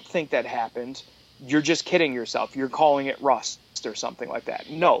you don't think that happened, you're just kidding yourself. You're calling it rust or something like that.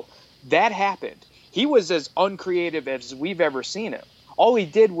 No, that happened. He was as uncreative as we've ever seen him. All he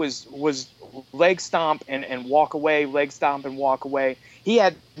did was leg stomp and walk away, leg stomp and walk away. He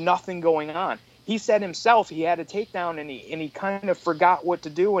had nothing going on. He said himself he had a takedown, and he kind of forgot what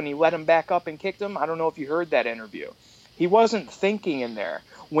to do, and he let him back up and kicked him. I don't know if you heard that interview. He wasn't thinking in there.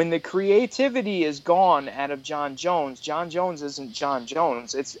 When the creativity is gone out of Jon Jones isn't Jon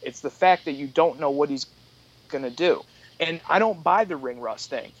Jones. It's the fact that you don't know what he's going to do. And I don't buy the ring rust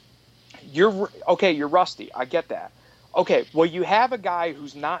thing. You're rusty. I get that. Okay, well, you have a guy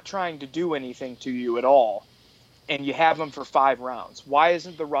who's not trying to do anything to you at all, and you have him for 5 rounds. Why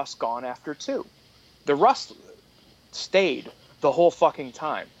isn't the rust gone after 2? The rust stayed the whole fucking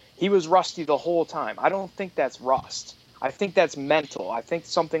time. He was rusty the whole time. I don't think that's rust. I think that's mental. I think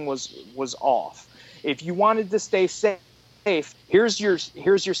something was off. If you wanted to stay safe, here's your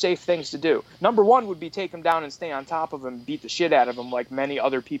safe things to do. Number 1 would be take him down and stay on top of him, beat the shit out of him like many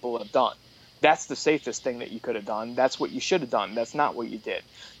other people have done. That's the safest thing that you could have done. That's what you should have done. That's not what you did.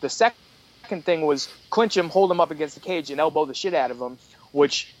 The second thing was clinch him, hold him up against the cage, and elbow the shit out of him,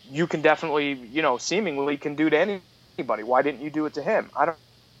 which you can definitely, seemingly can do to anybody. Why didn't you do it to him? I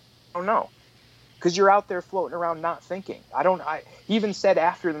don't know. Because you're out there floating around not thinking. He even said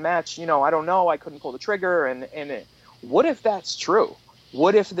after the match, I don't know, I couldn't pull the trigger. What if that's true?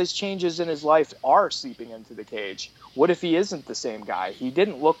 What if this changes in his life are seeping into the cage? What if he isn't the same guy? He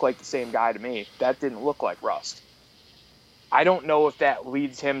didn't look like the same guy to me. That didn't look like rust. I don't know if that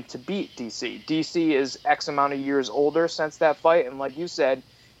leads him to beat DC. DC is X amount of years older since that fight, and like you said,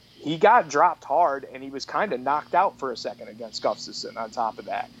 he got dropped hard, and he was kind of knocked out for a second against Gustafsson on top of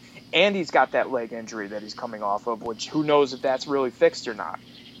that. And he's got that leg injury that he's coming off of, which who knows if that's really fixed or not.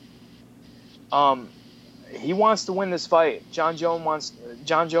 He wants to win this fight. John Jones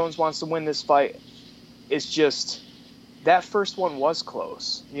wants to win this fight. It's just that first one was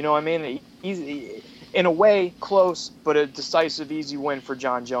close. You know what I mean? He, in a way, close, but a decisive, easy win for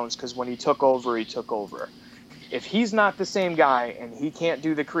John Jones because when he took over, he took over. If he's not the same guy and he can't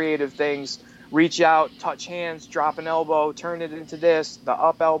do the creative things, reach out, touch hands, drop an elbow, turn it into this, the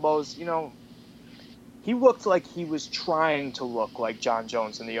up elbows, he looked like he was trying to look like John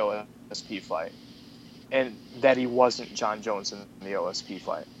Jones in the OSP fight. And that he wasn't John Jones in the OSP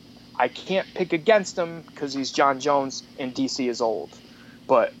fight. I can't pick against him because he's John Jones and DC is old.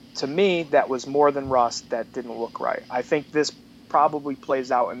 But to me, that was more than rust. That didn't look right. I think this probably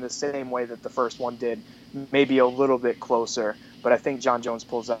plays out in the same way that the first one did, maybe a little bit closer. But I think John Jones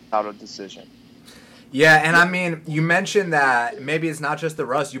pulls out a decision. Yeah, and I mean, you mentioned that maybe it's not just the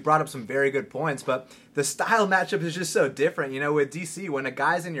rust. You brought up some very good points, but the style matchup is just so different. With DC, when a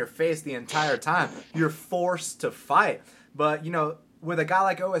guy's in your face the entire time, you're forced to fight. But, with a guy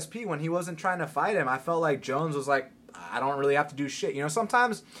like OSP, when he wasn't trying to fight him, I felt like Jones was like, I don't really have to do shit.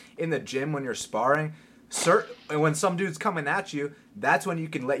 Sometimes in the gym when you're sparring, when some dude's coming at you, that's when you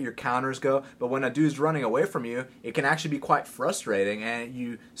can let your counters go. But when a dude's running away from you, it can actually be quite frustrating, and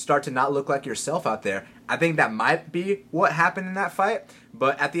you start to not look like yourself out there. I think that might be what happened in that fight,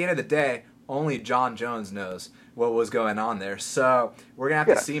 but at the end of the day, only John Jones knows what was going on there. So we're going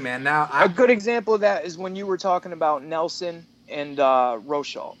to have to see, man. Now, a good example of that is when you were talking about Nelson and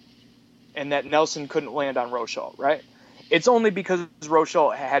Rochelle, and that Nelson couldn't land on Rochelle, right? It's only because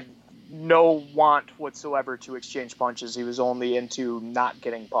Rochelle had no want whatsoever to exchange punches. He was only into not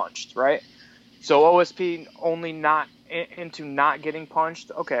getting punched, right? So OSP only not into not getting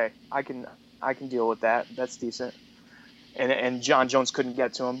punched. Okay, I can deal with that. That's decent. And John Jones couldn't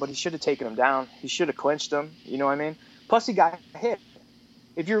get to him, but he should have taken him down. He should have clinched him. You know what I mean? Plus, he got hit.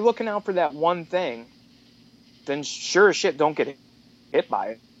 If you're looking out for that one thing, then sure as shit, don't get hit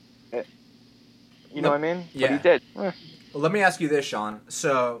by it. You know what I mean? Yeah. But he did. Well, let me ask you this, Sean.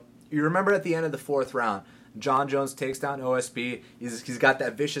 So you remember at the end of the 4th round, John Jones takes down OSP. He's got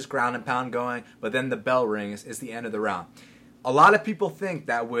that vicious ground and pound going, but then the bell rings. It's the end of the round. A lot of people think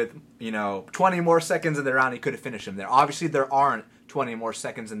that with 20 more seconds in the round, he could have finished him there. Obviously, there aren't 20 more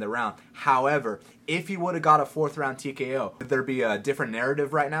seconds in the round. However, if he would have got a 4th round TKO, would there be a different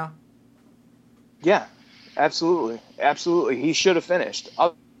narrative right now? Yeah, absolutely. He should have finished.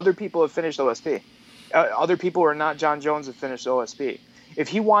 Other people have finished OSP. Other people who are not John Jones have finished OSP. If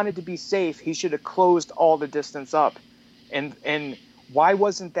he wanted to be safe, he should have closed all the distance up. And why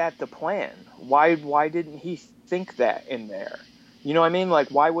wasn't that the plan? Why didn't he think that in there? You know what I mean? Like,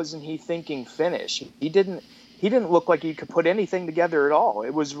 why wasn't he thinking finish? He didn't look like he could put anything together at all.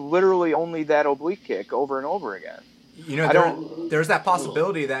 It was literally only that oblique kick over and over again. There's that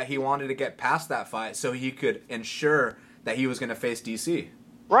possibility that he wanted to get past that fight so he could ensure that he was going to face DC.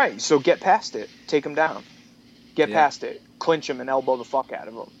 Right, so get past it. Take him down. Get past it. Clinch him and elbow the fuck out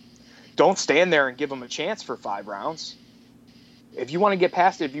of him. Don't stand there and give him a chance for 5 rounds. If you want to get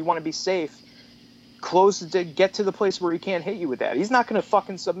past it, if you want to be safe, get to the place where he can't hit you with that. He's not going to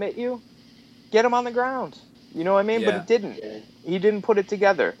fucking submit you. Get him on the ground. You know what I mean? Yeah. But he didn't. He didn't put it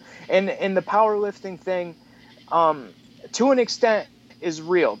together. And the powerlifting thing, to an extent, is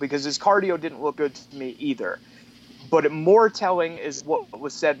real because his cardio didn't look good to me either. But more telling is what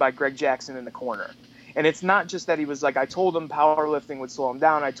was said by Greg Jackson in the corner. And it's not just that he was like, I told him powerlifting would slow him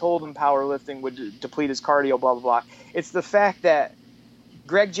down. I told him powerlifting would deplete his cardio, blah, blah, blah. It's the fact that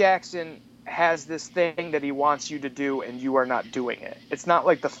Greg Jackson has this thing that he wants you to do and you are not doing it. It's not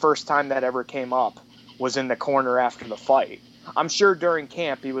like the first time that ever came up was in the corner after the fight. I'm sure during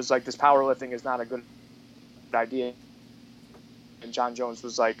camp he was like, this powerlifting is not a good idea. And Jon Jones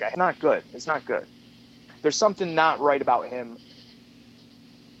was like, it's not good. It's not good. There's something not right about him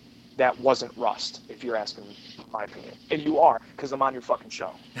that wasn't rust, if you're asking my opinion. And you are, because I'm on your fucking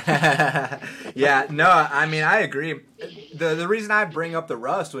show. Yeah, no, I mean, I agree. The reason I bring up the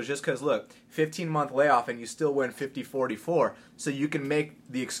rust was just because, look, 15-month layoff and you still win 50-44, so you can make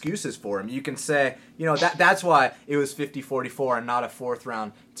the excuses for him. You can say, you know, that's why it was 50-44 and not a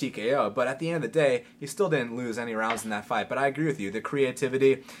fourth-round TKO. But at the end of the day, he still didn't lose any rounds in that fight. But I agree with you. The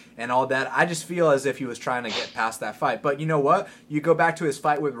creativity and all that, I just feel as if he was trying to get past that fight. But you know what? You go back to his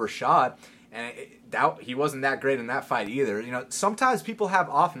fight with Rashad, and he wasn't that great in that fight either. You know, sometimes people have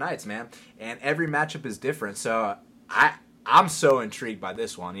off nights, man, and every matchup is different. So I'm so intrigued by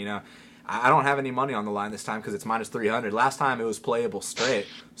this one, you know. I don't have any money on the line this time because it's minus 300. Last time it was playable straight,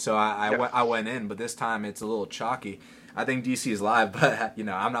 so I went in, but this time it's a little chalky. I think DC is live, but you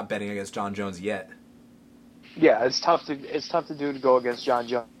know I'm not betting against Jon Jones yet. Yeah, it's tough to go against Jon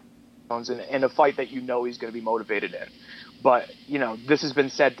Jones in a fight that you know he's going to be motivated in. But you know this has been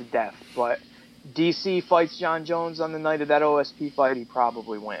said to death. But DC fights Jon Jones on the night of that OSP fight, he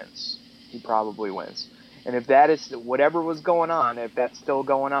probably wins. And if that is whatever was going on, if that's still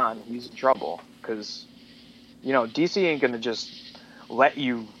going on, he's in trouble. Because, you know, DC ain't going to just let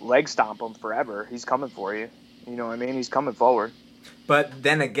you leg stomp him forever. He's coming for you. You know what I mean? He's coming forward. But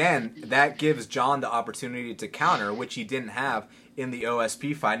then again, that gives Jon the opportunity to counter, which he didn't have in the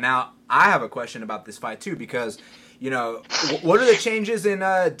OSP fight. Now, I have a question about this fight, too, because, you know, what are the changes in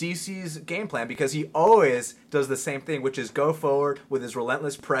DC's game plan? Because he always does the same thing, which is go forward with his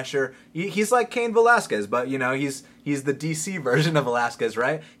relentless pressure. He's like Cain Velasquez, but, you know, he's the DC version of Velasquez,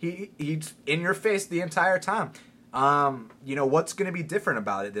 right? He's in your face the entire time. You know, what's going to be different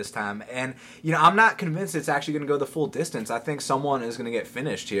about it this time? And, you know, I'm not convinced it's actually going to go the full distance. I think someone is going to get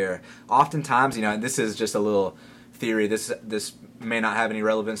finished here. Oftentimes, you know, and this is just a little theory. This may not have any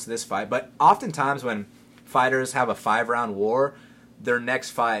relevance to this fight, but oftentimes when fighters have a 5-round war, their next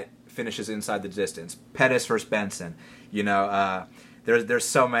fight finishes inside the distance. Pettis versus Benson. You know, there's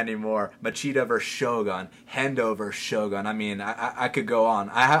so many more. Machida versus Shogun. Hendo versus Shogun. I mean, I could go on.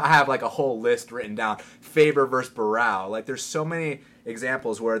 I have like a whole list written down. Faber versus Barao. Like, there's so many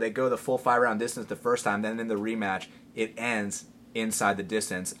examples where they go the full 5-round distance the first time, then in the rematch, it ends inside the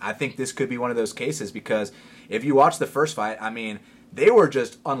distance. I think this could be one of those cases because if you watch the first fight, I mean, they were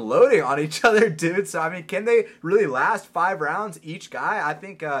just unloading on each other, dude. So, I mean, can they really last 5 rounds each guy? I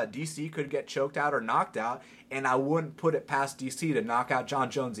think DC could get choked out or knocked out, and I wouldn't put it past DC to knock out Jon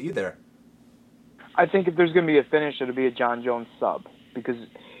Jones either. I think if there's going to be a finish, it'll be a Jon Jones sub because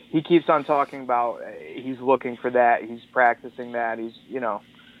he keeps on talking about he's looking for that, he's practicing that, you know,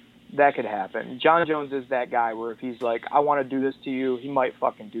 that could happen. Jon Jones is that guy where if he's like, I want to do this to you, he might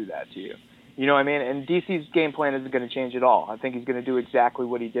fucking do that to you. You know what I mean? And DC's game plan isn't going to change at all. I think he's going to do exactly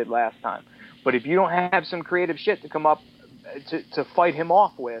what he did last time. But if you don't have some creative shit to come up to fight him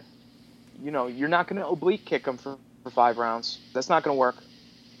off with, you know, you're not going to oblique kick him for 5 rounds. That's not going to work.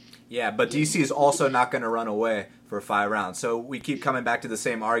 Yeah, but DC is also not going to run away for 5 rounds. So we keep coming back to the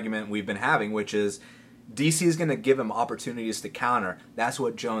same argument we've been having, which is DC is going to give him opportunities to counter. That's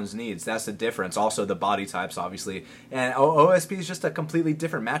what Jones needs. That's the difference. Also, the body types, obviously. And OSP is just a completely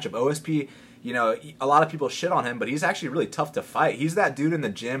different matchup. OSP, you know, a lot of people shit on him, but he's actually really tough to fight. He's that dude in the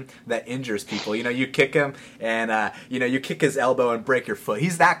gym that injures people. You know, you kick him and, you know, you kick his elbow and break your foot.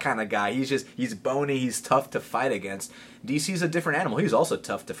 He's that kind of guy. He's bony. He's tough to fight against. DC's a different animal. He's also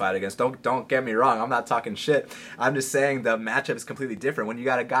tough to fight against. Don't get me wrong. I'm not talking shit. I'm just saying the matchup is completely different. When you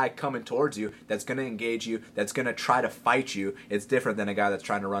got a guy coming towards you that's going to engage you, that's going to try to fight you, it's different than a guy that's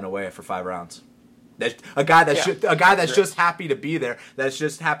trying to run away for 5 rounds. A guy that's just happy to be there, that's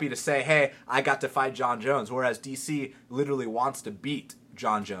just happy to say, hey, I got to fight Jon Jones, whereas DC literally wants to beat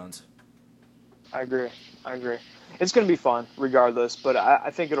Jon Jones. I agree. It's going to be fun regardless, but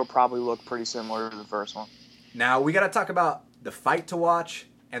I think it'll probably look pretty similar to the first one. Now, we got to talk about the fight to watch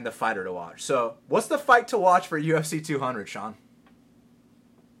and the fighter to watch. So, what's the fight to watch for UFC 200, Sean?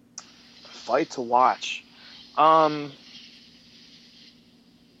 Fight to watch?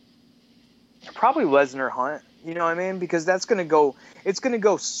 Probably Lesnar Hunt, you know what I mean? Because it's going to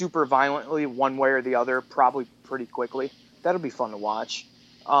go super violently one way or the other, probably pretty quickly. That'll be fun to watch.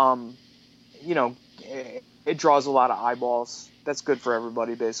 You know, it draws a lot of eyeballs. That's good for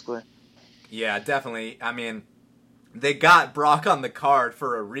everybody, basically. Yeah, definitely. I mean, they got Brock on the card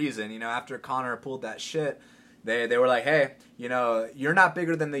for a reason. You know, after Conor pulled that shit, They were like, hey, you're not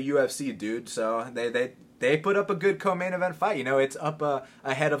bigger than the UFC, dude. So they put up a good co-main event fight. It's up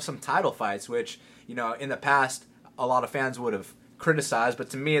ahead of some title fights, which, in the past, a lot of fans would have criticized. But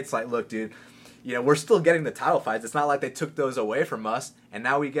to me, it's like, look, dude, we're still getting the title fights. It's not like they took those away from us. And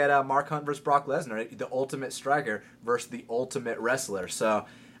now we get Mark Hunt versus Brock Lesnar, the ultimate striker versus the ultimate wrestler. So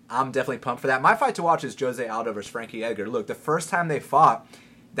I'm definitely pumped for that. My fight to watch is Jose Aldo versus Frankie Edgar. Look, the first time they fought,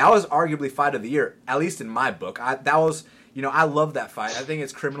 that was arguably fight of the year, at least in my book. I love that fight. I think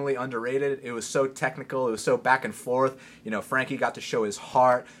it's criminally underrated. It was so technical. It was so back and forth. Frankie got to show his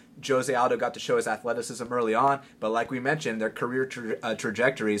heart. Jose Aldo got to show his athleticism early on. But like we mentioned, their career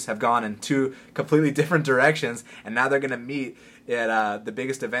trajectories have gone in two completely different directions. And now they're going to meet at the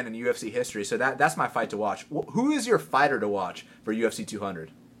biggest event in UFC history. So that's my fight to watch. Who is your fighter to watch for UFC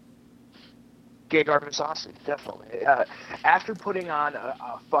 200? Gegard Mousasi, definitely. After putting on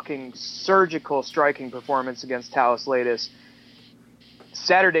a fucking surgical striking performance against Talis Latis,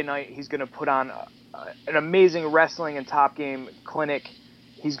 Saturday night he's going to put on an amazing wrestling and top game clinic.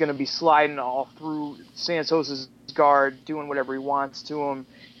 He's going to be sliding all through Santos' guard, doing whatever he wants to him,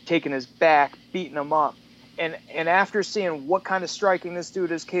 taking his back, beating him up. And after seeing what kind of striking this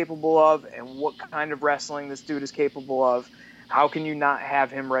dude is capable of and what kind of wrestling this dude is capable of, how can you not have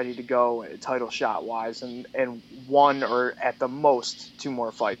him ready to go title shot wise and one or at the most two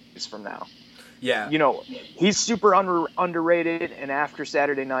more fights from now? Yeah. He's super underrated, and after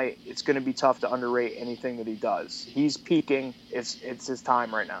Saturday night, it's going to be tough to underrate anything that he does. He's peaking. It's his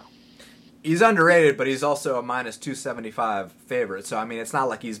time right now. He's underrated, but he's also a minus 275 favorite. So, I mean, it's not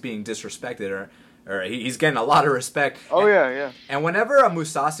like he's being disrespected or he's getting a lot of respect. Oh, yeah. And whenever a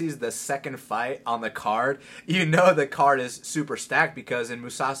Mousasi's the second fight on the card, the card is super stacked because in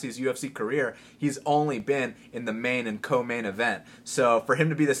Mousasi's UFC career, he's only been in the main and co-main event. So for him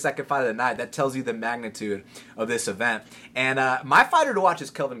to be the second fight of the night, that tells you the magnitude of this event. And my fighter to watch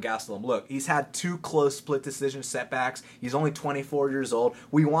is Kelvin Gastelum. Look, he's had 2 close split decision setbacks. He's only 24 years old.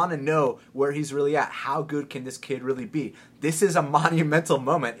 We want to know where he's really at. How good can this kid really be? This is a monumental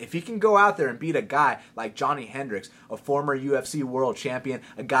moment. If he can go out there and beat a guy like Johnny Hendricks, a former UFC world champion,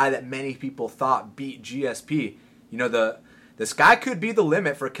 a guy that many people thought beat GSP, the sky could be the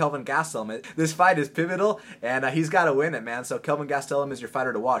limit for Kelvin Gastelum. This fight is pivotal, and he's got to win it, man. So Kelvin Gastelum is your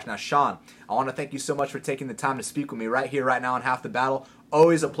fighter to watch. Now, Sean, I want to thank you so much for taking the time to speak with me right here, right now on Half the Battle.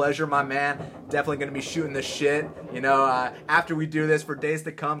 Always a pleasure, my man. Definitely going to be shooting this shit, after we do this for days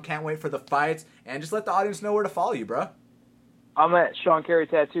to come. Can't wait for the fights. And just let the audience know where to follow you, bro. I'm at Sean Carey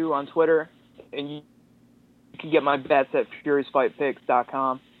Tattoo on Twitter, and you can get my bets at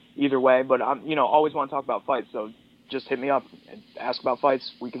FuriousFightPicks.com. Either way, but I'm always want to talk about fights, so just hit me up and ask about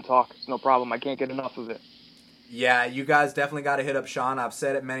fights. We can talk. It's no problem. I can't get enough of it. Yeah, you guys definitely got to hit up Sean. I've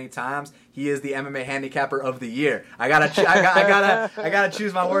said it many times. He is the MMA handicapper of the year. I gotta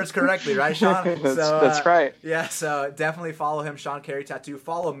choose my words correctly, right, Sean? That's right. Yeah, so definitely follow him, Sean Carey Tattoo.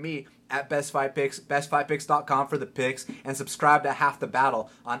 Follow me at Best Fight Picks, bestfightpicks.com for the picks, and subscribe to Half the Battle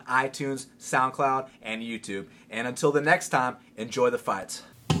on iTunes, SoundCloud, and YouTube. And until the next time, enjoy the fights.